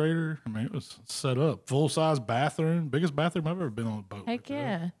 refrigerator. I mean, it was set up. Full size bathroom, biggest bathroom I've ever been on a boat. Heck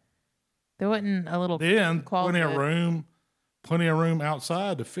yeah. There wasn't a little plenty of room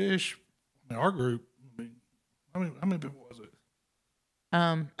outside to fish. I mean, our group. I mean, how many people was it?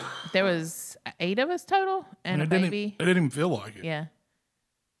 There was 8 of us total, and a baby. It didn't even feel like it. Yeah,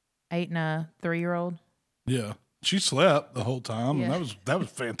 8 and a 3-year-old. Yeah, she slept the whole time, and that was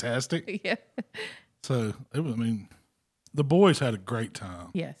fantastic. Yeah. So it was. I mean, the boys had a great time.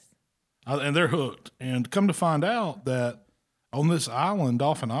 Yes. And they're hooked. And come to find out that on this island,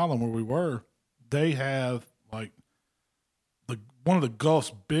 Dolphin Island, where we were, they have like one of the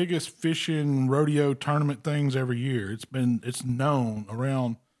Gulf's biggest fishing rodeo tournament things every year. It's known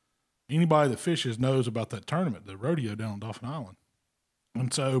around. Anybody that fishes knows about that tournament, the rodeo down on Dolphin Island.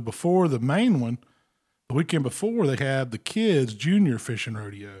 And so before the main one, the weekend before, they had the kids' junior fishing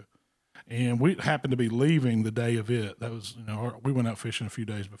rodeo. And we happened to be leaving the day of it. That was, we went out fishing a few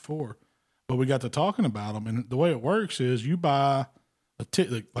days before. But we got to talking about them. And the way it works is you buy a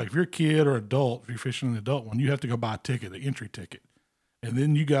ticket. Like if you're a kid or adult, if you're fishing an adult one, you have to go buy a ticket, an entry ticket. And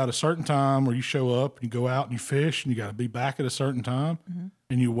then you got a certain time where you show up and you go out and you fish, and you got to be back at a certain time,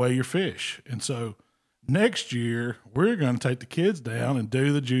 and you weigh your fish. And so next year, we're going to take the kids down and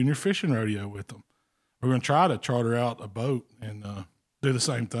do the junior fishing rodeo with them. We're going to try to charter out a boat and do the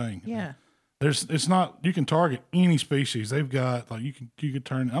same thing. Yeah. It's not, you can target any species. They've got, like, you could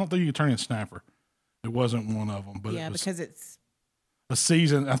turn, I don't think you could turn in snapper. It wasn't one of them, but because it's a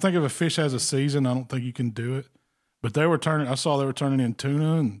season. I think if a fish has a season, I don't think you can do it. But I saw they were turning in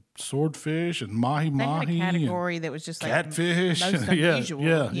tuna and swordfish and mahi. They had a category that was just like catfish. Most unusual,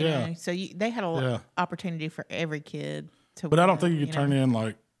 yeah. So they had a opportunity for every kid to. But I don't think you can know. turn in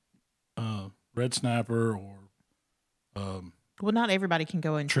like red snapper or Well, not everybody can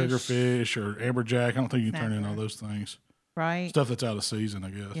go in triggerfish or amberjack. I don't think you can turn in all Snapper. those things. right? Stuff that's out of season, I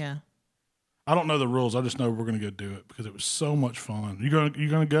guess. Yeah. I don't know the rules. I just know we're gonna go do it because it was so much fun. You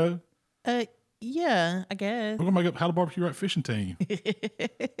gonna go? Yeah, I guess. We're gonna make up How to Barbecue Right fishing team.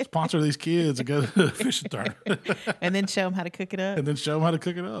 Sponsor these kids and go to the fishing tournament, And then show them how to cook it up. and then show them how to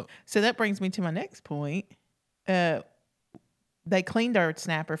cook it up. So that brings me to my next point. They cleaned our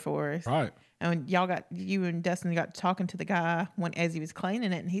snapper for us. Right. And you and Dustin got talking to the guy as he was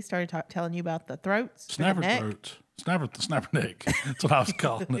cleaning it, and he started telling you about the throats, for the Snapper neck. throats. Snapper neck. That's what I was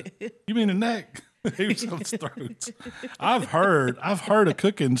calling it. You mean the neck? He was on his throats. I've heard of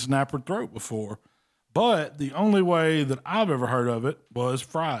cooking snapper throat before, but the only way that I've ever heard of it was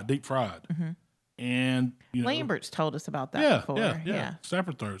deep fried. And you know, Lambert's told us about that before. yeah,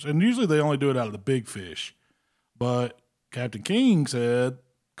 snapper throats. And usually they only do it out of the big fish, but Captain King said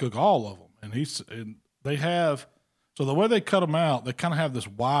cook all of them, and they have. So the way they cut them out, they kind of have this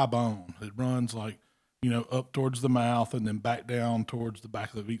Y bone. It runs like, up towards the mouth and then back down towards the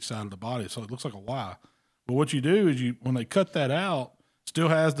back of each side of the body. So it looks like a Y. But what you do is when they cut that out, it still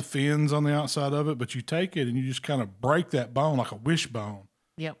has the fins on the outside of it, but you take it and you just kind of break that bone like a wishbone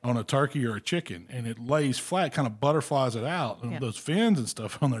Yep. on a turkey or a chicken, and it lays flat, kind of butterflies it out. And Yep. those fins and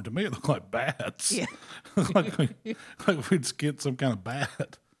stuff on there, to me, it look like bats. Yeah. like we'd skint some kind of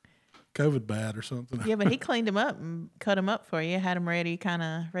bat. COVID bat or something. Yeah, but he cleaned them up and cut them up for you, had them ready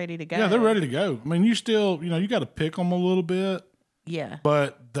to go. Yeah, they're ready to go. I mean, you still, you got to pick them a little bit, Yeah.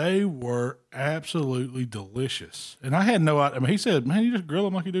 but they were absolutely delicious. And I had no idea. I mean, he said, man, you just grill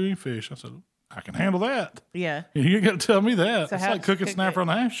them like you do any fish. I said, I can handle that. Yeah. You ain't got to tell me that. So It's how'd like you cooking cook snapper it? on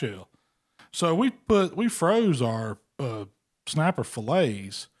the half shell. So we froze our snapper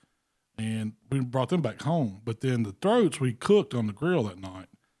fillets, and we brought them back home. But then the throats we cooked on the grill that night.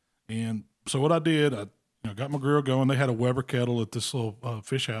 And so what I did, I got my grill going. They had a Weber kettle at this little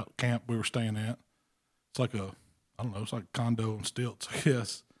fish out camp we were staying at. It's like it's like a condo on stilts, I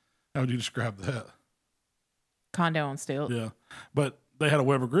guess. How would you describe that? Condo on stilts. Yeah. But they had a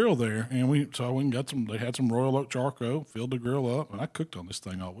Weber grill there, and we went and got they had some Royal Oak charcoal, filled the grill up, and I cooked on this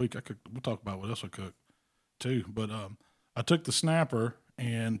thing all week. We'll talk about what else I cooked too. But I took the snapper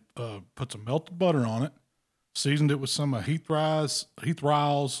and put some melted butter on it, seasoned it with some Heath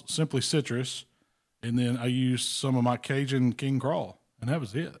Riles Simply Citrus, and then I used some of my Cajun King Crawl, and that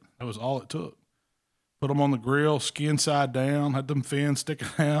was it. That was all it took. Put them on the grill, skin side down, had them fins sticking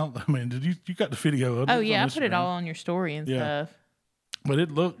out. I mean, you got the video of it? Oh yeah, I on put it Instagram. all on your story and Yeah. stuff. But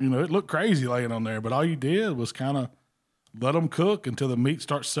it looked crazy laying on there. But all you did was kind of let them cook until the meat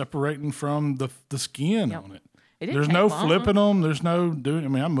starts separating from the skin Yep. on it. It didn't There's take no long. flipping them. There's no doing. I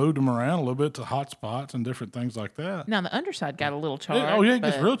mean, I moved them around a little bit to hot spots and different things like that. Now the underside got a little charred. It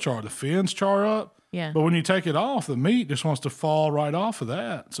gets but- real charred. The fins char up. Yeah. But when you take it off, the meat just wants to fall right off of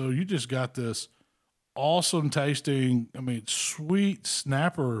that. So you just got this awesome tasting, sweet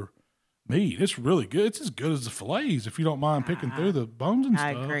snapper meat. It's really good. It's as good as the fillets if you don't mind picking through the bones and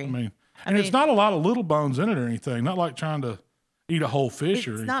I stuff. agree. And it's not a lot of little bones in it or anything. Not like trying to eat a whole fish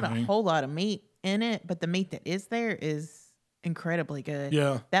or It's anything. not a whole lot of meat in it, but the meat that is there is incredibly good.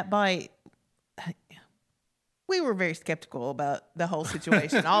 Yeah. That bite, we were very skeptical about the whole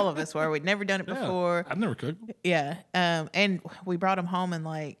situation. All of us were. We'd never done it Yeah. before. I've never cooked them. Yeah. And we brought them home in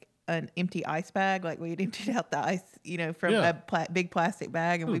like an empty ice bag. Like we had emptied out the ice, from Yeah. a big plastic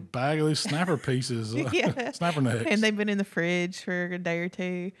bag. And A we bag of these snapper pieces, Yeah. snapper necks. and they've been in the fridge for a day or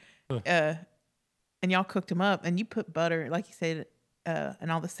two. And y'all cooked them up, and you put butter, like you said,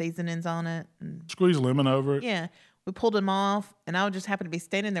 and all the seasonings on it. And Squeeze lemon over it. yeah, we pulled them off, and I just happened to be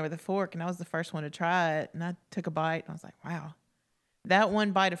standing there with a fork, and I was the first one to try it. And I took a bite, and I was like, wow, that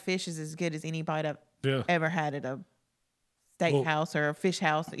one bite of fish is as good as any bite I've Yeah. ever had at a steakhouse or a fish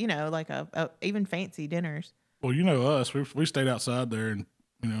house, like even fancy dinners. Well, us. We stayed outside there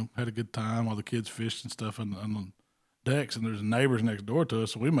and had a good time while the kids fished and stuff on the decks. And there's neighbors next door to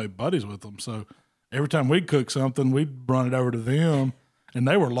us, so we made buddies with them. So every time we'd cook something, we'd run it over to them, and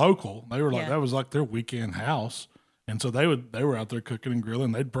they were local. They were like that was like their weekend house, and so they were out there cooking and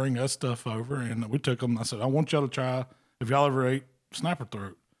grilling. They'd bring us stuff over, and we took them. I said, I want y'all to try if y'all ever ate snapper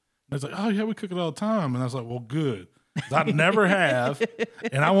throat. And they're like, oh yeah, we cook it all the time. And I was like, well, good. 'Cause I never have,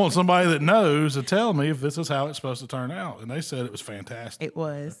 and I want somebody that knows to tell me if this is how it's supposed to turn out. And they said it was fantastic. It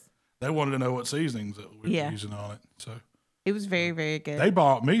was. They wanted to know what seasonings that we Yeah. were using on it. So It was very, very good. they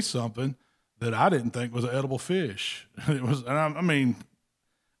bought me something that I didn't think was an edible fish. It was, and I mean,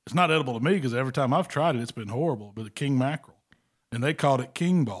 it's not edible to me because every time I've tried it, it's been horrible. But the king mackerel, and they called it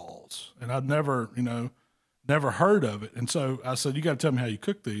king balls, and I'd never, Never heard of it. And so I said, you got to tell me how you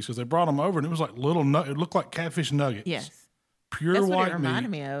cook these, because they brought them over and it was like it looked like catfish nuggets. Yes. Pure That's white what it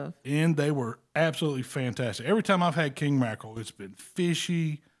reminded meat, me of. and they were absolutely fantastic. Every time I've had king mackerel, it's been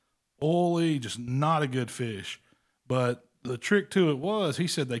fishy, oily, just not a good fish. But the trick to it was, he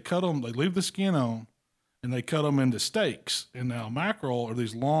said they leave the skin on, and they cut them into steaks. And now mackerel are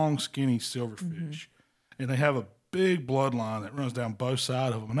these long, skinny silverfish, and they have a big bloodline that runs down both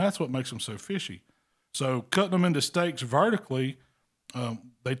sides of them, and that's what makes them so fishy. So cutting them into steaks vertically,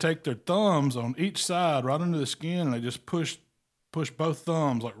 they take their thumbs on each side right under the skin, and they just push both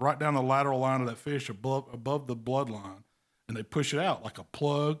thumbs like right down the lateral line of that fish above the bloodline, and they push it out like a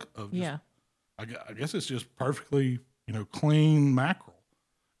plug of just, I guess it's just perfectly, clean mackerel.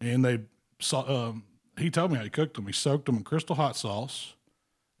 And he told me how he cooked them. He soaked them in Crystal hot sauce,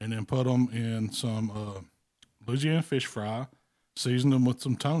 and then put them in some Louisiana fish fry, seasoned them with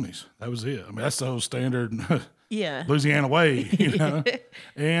some Tony's. That was it. I mean, that's the whole standard Louisiana way,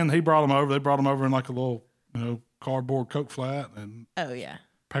 And he brought them over. They brought them over in like a little, cardboard Coke flat and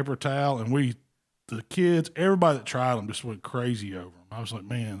paper towel. And the kids, everybody that tried them just went crazy over them. I was like,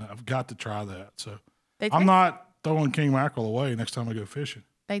 man, I've got to try that. So I'm not throwing king mackerel away next time I go fishing.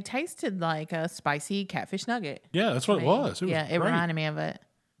 They tasted like a spicy catfish nugget. Yeah, that's what it was. It reminded me of it.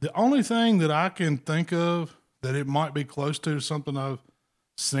 The only thing that I can think of that it might be close to something I've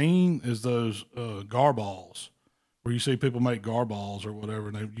seen is those gar balls, where you see people make gar balls or whatever,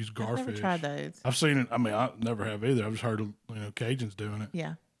 and they use garfish. I've never tried those. I've seen it. I mean, I never have either. I've just heard of Cajuns doing it.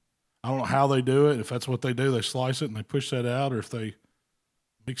 Yeah. I don't know how they do it. If that's what they do, they slice it and they push that out, or if they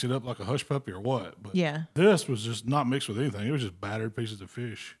mix it up like a hush puppy or what. But this was just not mixed with anything. It was just battered pieces of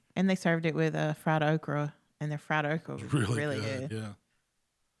fish. And they served it with fried okra, and their fried okra was really good. Yeah,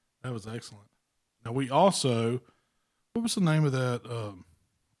 that was excellent. Now we also, what was the name of that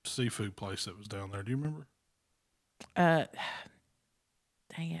seafood place that was down there? Do you remember? Dang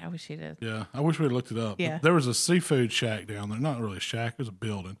it, I wish you'd have. Yeah, I wish we had looked it up. Yeah. But there was a seafood shack down there. Not really a shack, it was a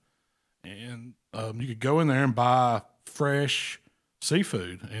building. And you could go in there and buy fresh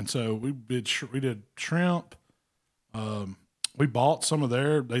seafood. And so we did shrimp. We bought some of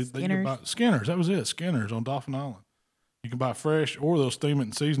their, Skinner's, that was it, Skinner's on Dauphin Island. You can buy fresh, or they'll steam it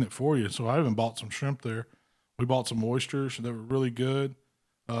and season it for you. So I even bought some shrimp there. We bought some oysters that were really good.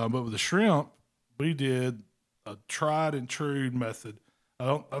 But with the shrimp, we did a tried and true method.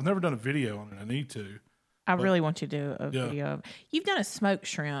 I've never done a video on it. I need to. I really want you to do a video of. You've done a smoked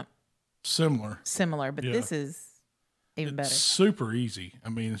shrimp. Similar, but this is even better. Super easy. I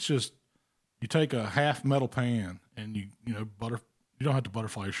mean, it's just you take a half metal pan and you butter. You don't have to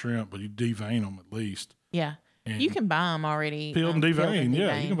butterfly your shrimp, but you devein them at least. Yeah. And you can buy them already. Peeled and deveined.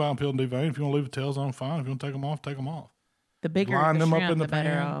 Yeah, you can buy them peeled and deveined. If you want to leave the tails on, fine. If you want to take them off, take them off. The bigger line the them shrimp, up in the better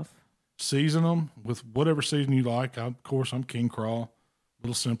pan, off. Season them with whatever season you like. Of course, I'm King Craw,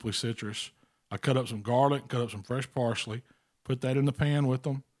 little Simply Citrus. I cut up some garlic, cut up some fresh parsley, put that in the pan with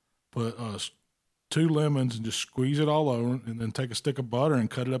them, put 2 lemons and just squeeze it all over, and then take a stick of butter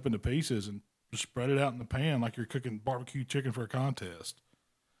and cut it up into pieces and just spread it out in the pan like you're cooking barbecue chicken for a contest.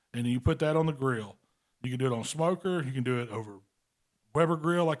 And then you put that on the grill. You can do it on smoker. You can do it over Weber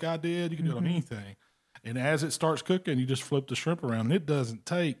grill like I did. You can do it on anything. And as it starts cooking, you just flip the shrimp around. And it doesn't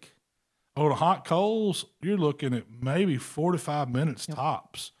take, on hot coals, you're looking at maybe 4 to 5 minutes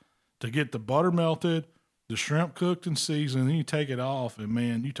tops to get the butter melted, the shrimp cooked and seasoned. And then you take it off. And,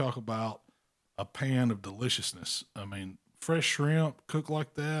 man, you talk about a pan of deliciousness. I mean, fresh shrimp cooked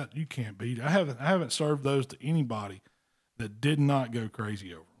like that, you can't beat it. I haven't served those to anybody that did not go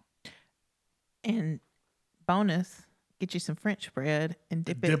crazy over them. And bonus, get you some French bread and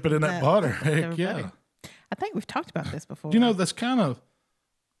dip it in that butter. Heck yeah. Butter. I think we've talked about this before. That's kind of,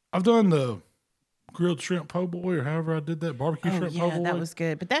 I've done the grilled shrimp po' boy, or however I did that, barbecue shrimp po' boy. That was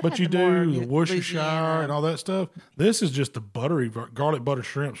good. But you do the Worcestershire and all that stuff. This is just the buttery garlic butter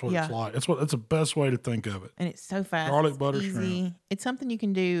shrimp's what it's like. It's the best way to think of it. And it's so fast. Garlic butter easy. Shrimp. It's something you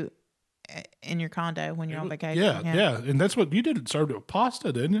can do in your condo when you're on vacation. Yeah. And that's what you did. Served it with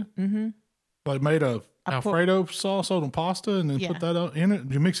pasta, didn't you? Mm-hmm. Like made a Alfredo sauce on pasta and then put that out in it.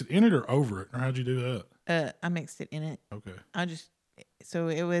 Did you mix it in it or over it? Or how'd you do that? I mixed it in it. Okay.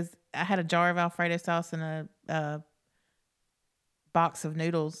 I had a jar of Alfredo sauce and a box of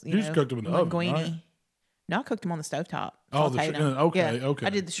noodles. You just cooked them in the oven, right? No, I cooked them on the stovetop. Oh, okay. I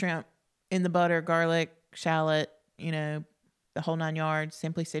did the shrimp in the butter, garlic, shallot, the whole 9 yards,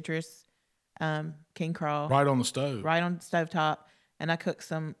 Simply Citrus, King Craw. Right on the stove. Right on the stovetop. And I cooked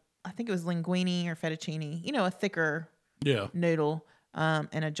some, I think it was linguine or fettuccine, a thicker noodle.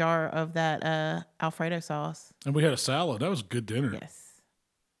 And a jar of that Alfredo sauce. And we had a salad. That was a good dinner. Yes.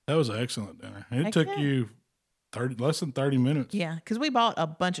 That was an excellent dinner. And it took you less than 30 minutes. Yeah, because we bought a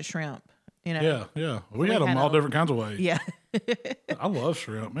bunch of shrimp. You know. Yeah, yeah. We we had them had all a- different kinds of ways. Yeah. I love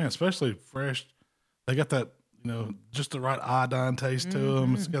shrimp, man, especially fresh. They got that, just the right iodine taste to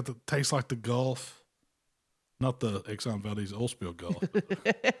them. It's got the taste like the Gulf, not the Exxon Valdez oil spill Gulf,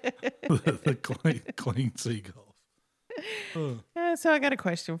 the clean sea Gulf. So I got a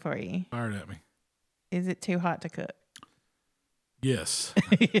question for you. Fired at me. Is it too hot to cook? Yes,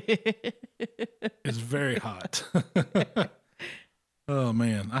 it's very hot. Oh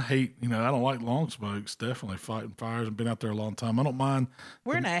man, I hate. I don't like long smokes. Definitely fighting fires. I've been out there a long time. I don't mind.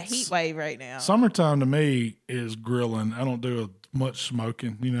 We're in a heat wave right now. Summertime to me is grilling. I don't do much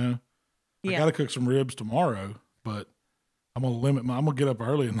smoking. I Yeah. got to cook some ribs tomorrow, but I'm gonna limit my. I'm gonna get up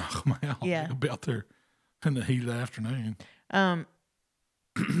early and knock them out. Yeah. I'll be out there in the heat of the afternoon.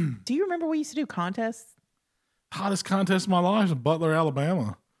 Do you remember we used to do contests? Hottest contest of my life is in Butler,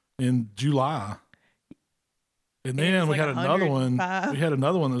 Alabama, in July. And And it then was we like had another one. 105. We had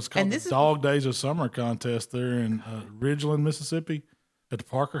another one that was called And the this is Dog Days of Summer contest there in Ridgeland, Mississippi, at the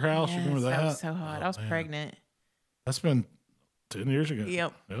Parker House. You remember Yes, that? was so hot. Oh, I was man. pregnant. That's been 10 years ago.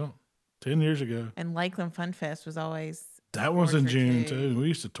 Yep. Yeah, 10 years ago. And Lakeland Fun Fest was always. That one's in torture, June too. too. We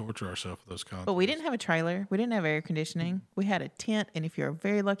used to torture ourselves with those contests. But we didn't have a trailer. We didn't have air conditioning. We had a tent, and if you're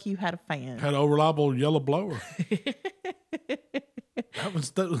very lucky, you had a fan. Had a reliable yellow blower.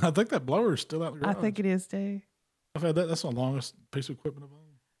 I think that blower is still out in the I garage. think it is too. I've had that. That's the longest piece of equipment I've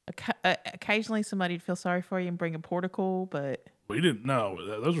owned. Occasionally, somebody'd feel sorry for you and bring a portico, but We didn't know.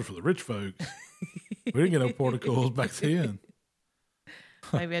 Those were for the rich folks. We didn't get no porticos back then.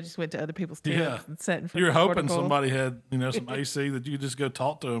 maybe I just went to other people's tents Yeah. and sat in front You were of the hoping portico. somebody had, some AC that you could just go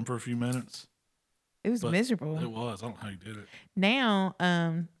talk to them for a few minutes. It was but miserable. It was. I don't know how you did it. Now,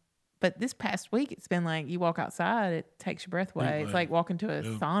 but this past week, it's been like you walk outside, it takes your breath away. It's wave. like walking to a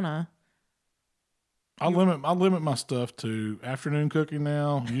Yeah. sauna. I limit my stuff to afternoon cooking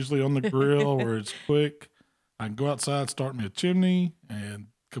now, usually on the grill where it's quick. I can go outside, start me a chimney, and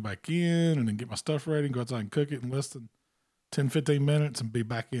go back in and then get my stuff ready and go outside and cook it in less than 10, 15 minutes and be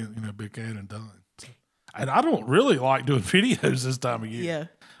back in, back in and done. So, and I don't really like doing videos this time of year.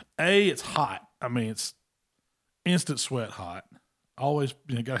 Yeah. It's hot. I mean, it's instant sweat hot. Always,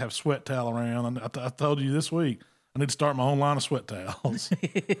 got to have sweat towel around. I told you this week, I need to start my own line of sweat towels.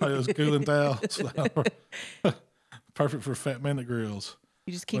 Like those cooling towels. Perfect for fat man that grills.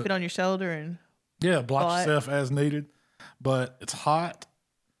 You just keep it on your shoulder and Yeah, block But- yourself as needed. But it's hot.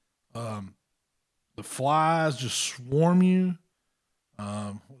 The flies just swarm you.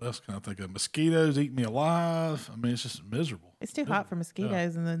 What else can I think of? Mosquitoes eat me alive. I mean, it's just miserable. it's too hot for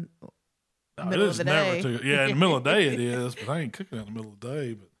mosquitoes and then No, middle it of is the never day. too. Yeah, in the middle of the day it is, but I ain't cooking it in the middle of the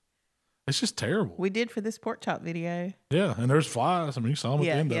day. But it's just terrible. we did for this pork chop video. Yeah, and there's flies. I mean, you saw them at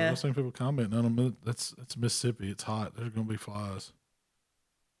Yeah, the end of it. yeah. I've seen people commenting on them. It's Mississippi. It's hot. There's going to be flies.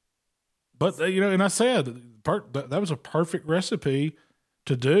 But and I said that was a perfect recipe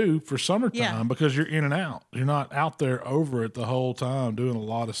to do for summertime Yeah. because you're in and out. You're not out there over it the whole time doing a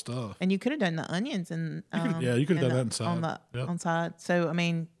lot of stuff. And you could have done the onions and You could have done that inside. on the Yep. on side. So I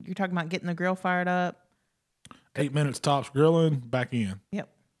mean, you're talking about getting the grill fired up. 8 minutes tops grilling, back in. Yep.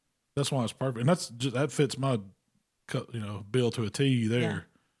 That's why it's perfect, and that fits my bill to a T there. Yeah.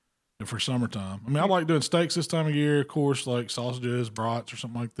 And for summertime, I mean, I like doing steaks this time of year. Of course, like sausages, brats, or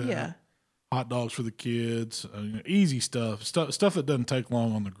something like that. Yeah. Hot dogs for the kids. Easy stuff that doesn't take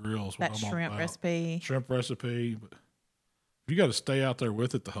long on the grill. Is what That I'm all shrimp about. recipe. Shrimp recipe. But if you got to stay out there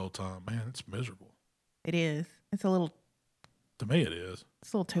with it the whole time, man, it's miserable. It is. It's a little To me, it is.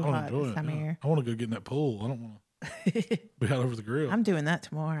 too I want hot to enjoy this it. time of yeah. year. I want to go get in that pool. I don't want to be out over the grill. I'm doing that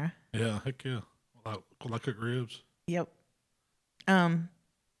tomorrow. Yeah, heck yeah. Will I cook ribs? Yep.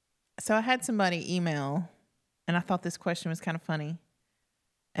 So I had somebody email, and I thought this question was kind of funny,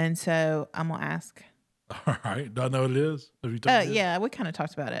 and so I'm gonna ask. All right. Do I know what it is? Have you told me? Yeah, we kind of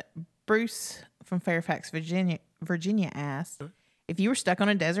talked about it. Bruce from Fairfax, Virginia asked, Okay. if you were stuck on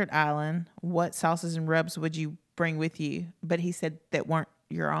a desert island, what sauces and rubs would you bring with you? But he said that weren't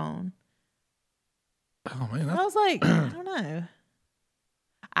your own. Oh man, And I that's was like, I don't know.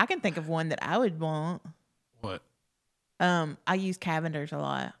 I can think of one that I would want. what? I use Cavender's a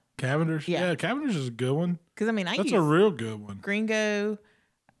lot Cavender's? Yeah. Yeah, Cavender's is a good one. because I mean I That's use a real good one. Gringo,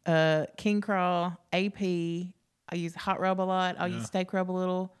 King Crawl, AP. I use hot rub a lot. I'll Yeah. use steak rub a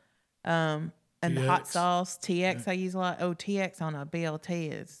little. And the hot TX. sauce, TX I use a lot. Oh, TX on a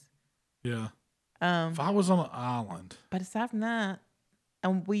BLT is. Yeah. If I was on an island, But aside from that,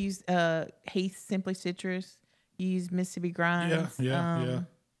 we use Heath Simply Citrus. You use Mississippi Grinds. yeah.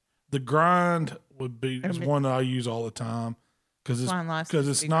 The grind would be is Or- one that I use all the time because Flying Life it's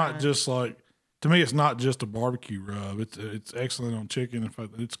Mississippi not Grind. just like to me, it's not just a barbecue rub. It's excellent on chicken. In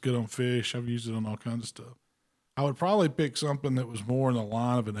fact, it's good on fish. I've used it on all kinds of stuff. I would probably pick something that was more in the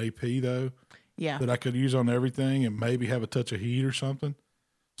line of an AP though. Yeah. That I could use on everything and maybe have a touch of heat or something.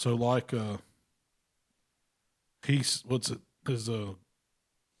 So like his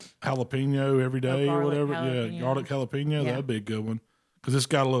jalapeno every day or whatever. Jalapeno. Yeah, garlic jalapeno. Yeah. That'd be a good one because it's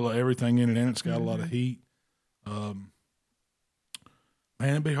got a little of everything in it and it's got a lot of heat. Man,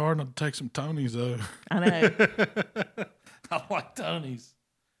 it'd be hard not to take some Tony's though. I know. I like Tony's.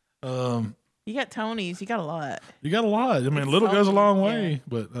 You got Tony's. You got a lot. You got a lot. I mean, It's little goes a salty, long yeah. way,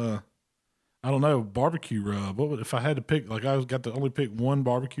 but I don't know. Barbecue rub. What would, if I had to pick? Like I got to only pick one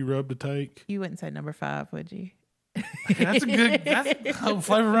barbecue rub to take. You wouldn't say number 5, would you? That's a good. That's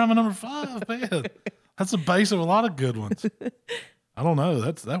flavor ramen number 5, man. That's the base of a lot of good ones. I don't know.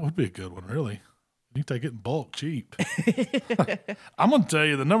 That would be a good one, really. You take it in bulk, cheap. I'm gonna tell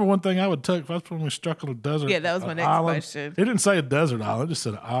you the number one thing I would take if I was when we struck on a desert. Yeah, that was my next island. question. It didn't say a desert island; it just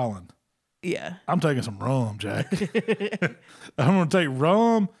said an island. Yeah. I'm taking some rum, Jack. I'm gonna take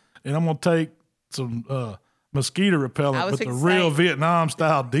rum, and I'm gonna take some mosquito repellent, I was but the fixing to real say- Vietnam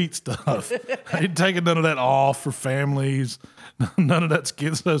style DEET stuff. I ain't taking none of that off for families. None of that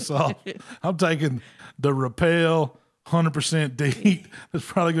skin so soft. I'm taking the Repel 100% DEET. That's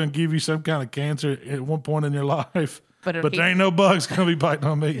probably going to give you some kind of cancer at one point in your life. But But there ain't no bugs going to be biting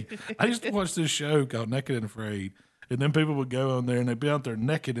on me. I used to watch this show called Naked and Afraid. And then people would go on there and they'd be out there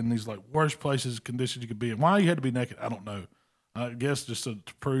naked in these like worst places, conditions you could be in. Why you had to be naked, I don't know. I guess just to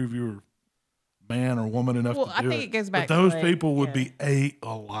prove you were man or woman enough Well, to I do think it goes back But to, those like, people would yeah. be ate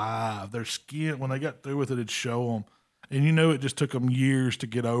alive. Their skin, when they got through with it, it'd show them. And you know, it just took them years to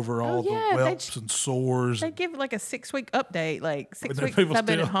get over all yeah, the they whelps and sores. They give like a 6-week update. Like 6 then weeks people since I've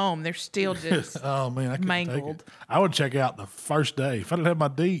been at still- home, they're still just Oh man, I couldn't take it. mangled. I would check out the first day if I didn't have my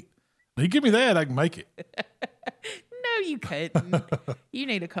DEET. You give me that, I can make it. No, you couldn't. You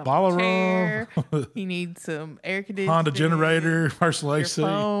need a Bottle comfy of chair. rum. You need some air conditioning. Honda generator, personal Your AC.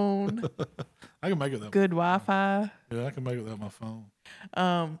 phone. I can make it that. Good Wi-Fi. Yeah, I can make it without my phone.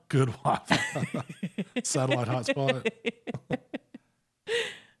 Um, Good Wi-Fi, satellite hotspot.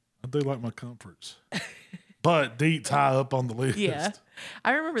 I do like my comforts, but DEET's high up on the list. yeah.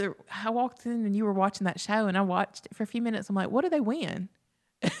 I remember I walked in and you were watching that show, and I watched it for a few minutes. I'm like, what do they win?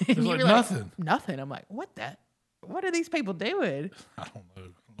 And It's you like were nothing. Nothing. I'm like, what are these people doing? I don't know. I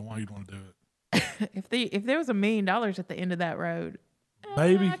don't know why you'd want to do it. If there was $1 million at the end of that road,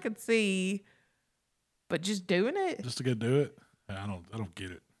 Maybe. I could see. But just doing it, Just to go do it. I don't get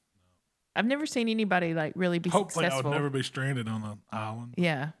it. I've never seen anybody like really be Hopefully, I successful. would never be stranded on an island.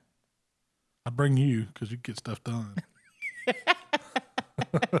 Yeah. I'd bring you because you get stuff done. Does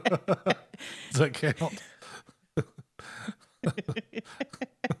that count?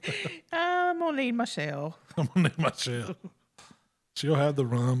 I'm gonna need my shell. I'm gonna need my shell. She'll have the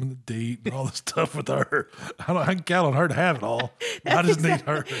rum and the DEET and all the stuff with her. I can count on her to have it all. I just need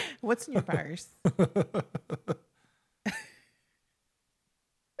her. What's in your purse? I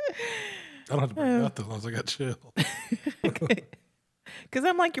don't have to bring nothing as long as I got chill. Because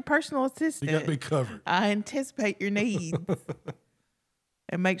I'm like your personal You assistant. got me covered. I anticipate your needs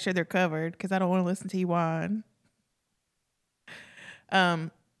and make sure they're covered because I don't want to listen to you whine.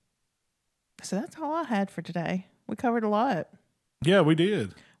 So that's all I had for today. We covered a lot. Yeah, we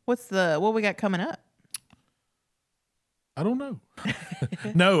did. What we got coming up? I don't know.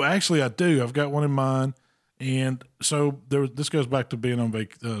 No, actually, I do. I've got one in mind. And so this goes back to being on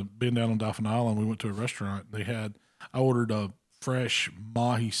being down on Dauphin Island. We went to a restaurant. I ordered a fresh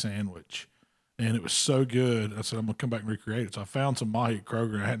mahi sandwich, and it was so good. I said I'm gonna come back and recreate it. So I found some mahi at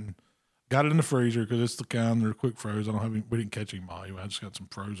Kroger. I hadn't got it in the freezer because it's the kind they're quick froze. We didn't catch any mahi. I just got some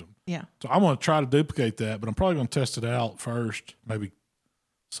frozen. Yeah. So I'm gonna try to duplicate that, but I'm probably gonna test it out first, maybe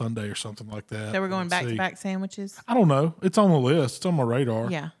Sunday or something like that. So we're going and back see. to back sandwiches. I don't know. It's on the list. It's on my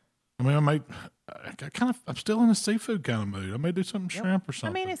radar. Yeah. I mean, I'm still in a seafood kind of mood. I may do something shrimp or I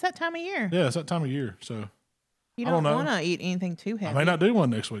something. mean, it's that time of year. Yeah, it's that time of year. So You I don't don't know. want to eat anything too I heavy. may not do one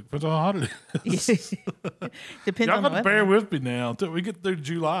next week. Depends on how hot it is. Depends Y'all on got the to bear weather. with me now until we get through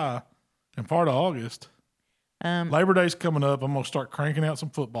July and part of August. Um, Labor Day's coming up. I'm going to start cranking out some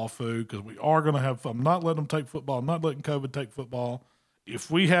football food because we are going to have fun. I'm not letting them take football. I'm not letting COVID take football.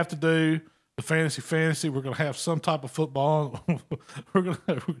 If we have to do the fantasy, we're going to have some type of football.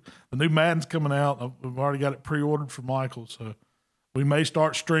 The new Madden's coming out. We've already got it pre-ordered for Michael, so we may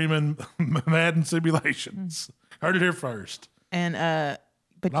start streaming Madden simulations. Heard it here first. and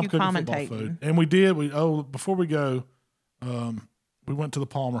but I'm you cooking football commentating. food, and before we go, we went to the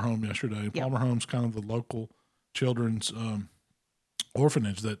Palmer Home yesterday. Palmer Home's kind of the local children's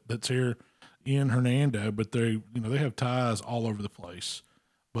orphanage that's here in Hernando, but they have ties all over the place.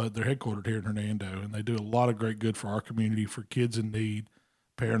 But they're headquartered here in Hernando, and they do a lot of great good for our community, for kids in need,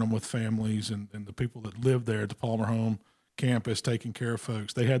 pairing them with families and the people that live there at the Palmer Home campus, taking care of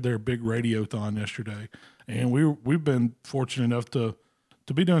folks. They had their big radiothon yesterday, and we've been fortunate enough to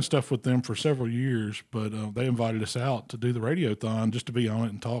be doing stuff with them for several years, but they invited us out to do the radiothon just to be on it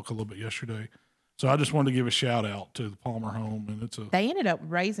and talk a little bit yesterday. So I just wanted to give a shout out to the Palmer Home, and they ended up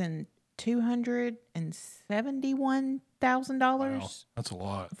raising $271,000. Wow, that's a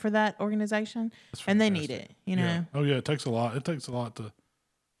lot for that organization, and they need it. Yeah. Oh yeah, it takes a lot. It takes a lot to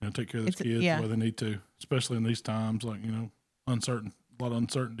take care of those kids the way they need to, especially in these times, like a lot of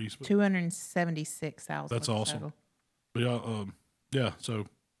uncertainties. $276,000. That's awesome. But yeah. So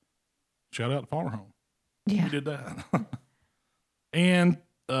shout out to Palmer Home. Yeah, we did that. And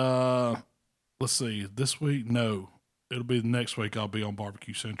let's see, this week, no, it'll be the next week. I'll be on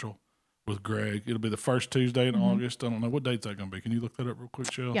Barbecue Central with Greg. It'll be the first Tuesday in August. I don't know what date's that going to be. Can you look that up real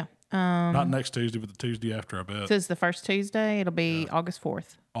quick, Shell? Yeah. Not next Tuesday, but the Tuesday after, I bet. So it's the first Tuesday. It'll be August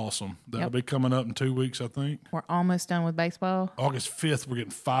 4th. Awesome. That'll be coming up in 2 weeks, I think. We're almost done with baseball. August 5th, we're getting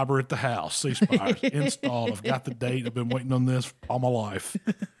fiber at the house. C-Spire installed. I've got the date. I've been waiting on this all my life.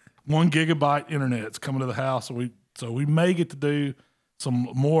 1 gigabyte internet's coming to the house. So we may get to do some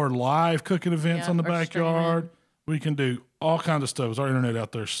more live cooking events on the backyard. Streaming. We can do all kinds of stuff. Our internet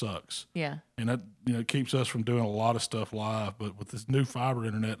out there sucks. Yeah. And that keeps us from doing a lot of stuff live. But with this new fiber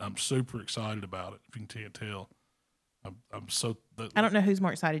internet, I'm super excited about it. If you can't tell, I'm so. I don't know who's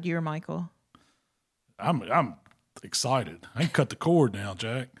more excited, you or Michael. I'm excited. I can cut the cord now,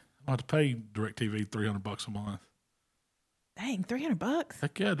 Jack. I don't have to pay DirecTV $300 a month. Dang, $300?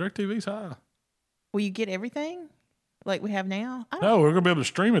 Heck yeah, DirecTV's high. Will you get everything like we have now? No, we're gonna be able to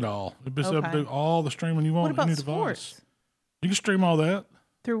stream it all. We'll be able to do all the streaming you want. What about on your sports? Device. You can stream all that.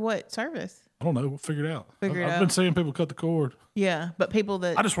 Through what service? I don't know. We'll figure it out. I've out. been seeing people cut the cord. Yeah, but people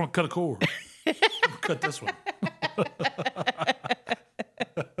that I just want to cut a cord. Cut this one.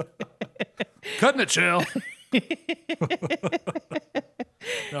 Cutting it, Shell.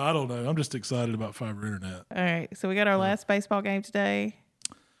 No, I don't know. I'm just excited about fiber internet. All right, so we got our last baseball game today.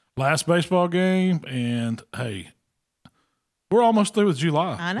 Last baseball game, and hey, we're almost through with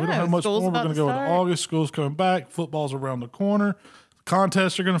July. I know. We don't have much more. We're going to go into August. School's coming back. Football's around the corner.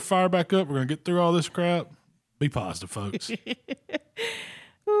 Contests are going to fire back up. We're going to get through all this crap. Be positive, folks.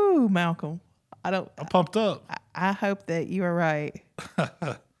 Ooh, Malcolm. I'm pumped up. I hope that you are right.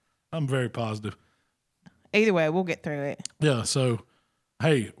 I'm very positive. Either way, we'll get through it. Yeah, so,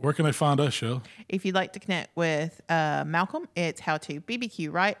 hey, where can they find us, Shell? If you'd like to connect with Malcolm, it's How to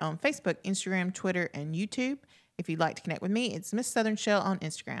BBQ Right on Facebook, Instagram, Twitter, and YouTube. If you'd like to connect with me, it's Miss Southern Shell on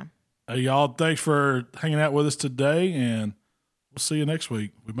Instagram. Hey, y'all, thanks for hanging out with us today, and we'll see you next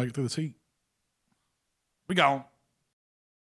week. We make it through this heat. We gone.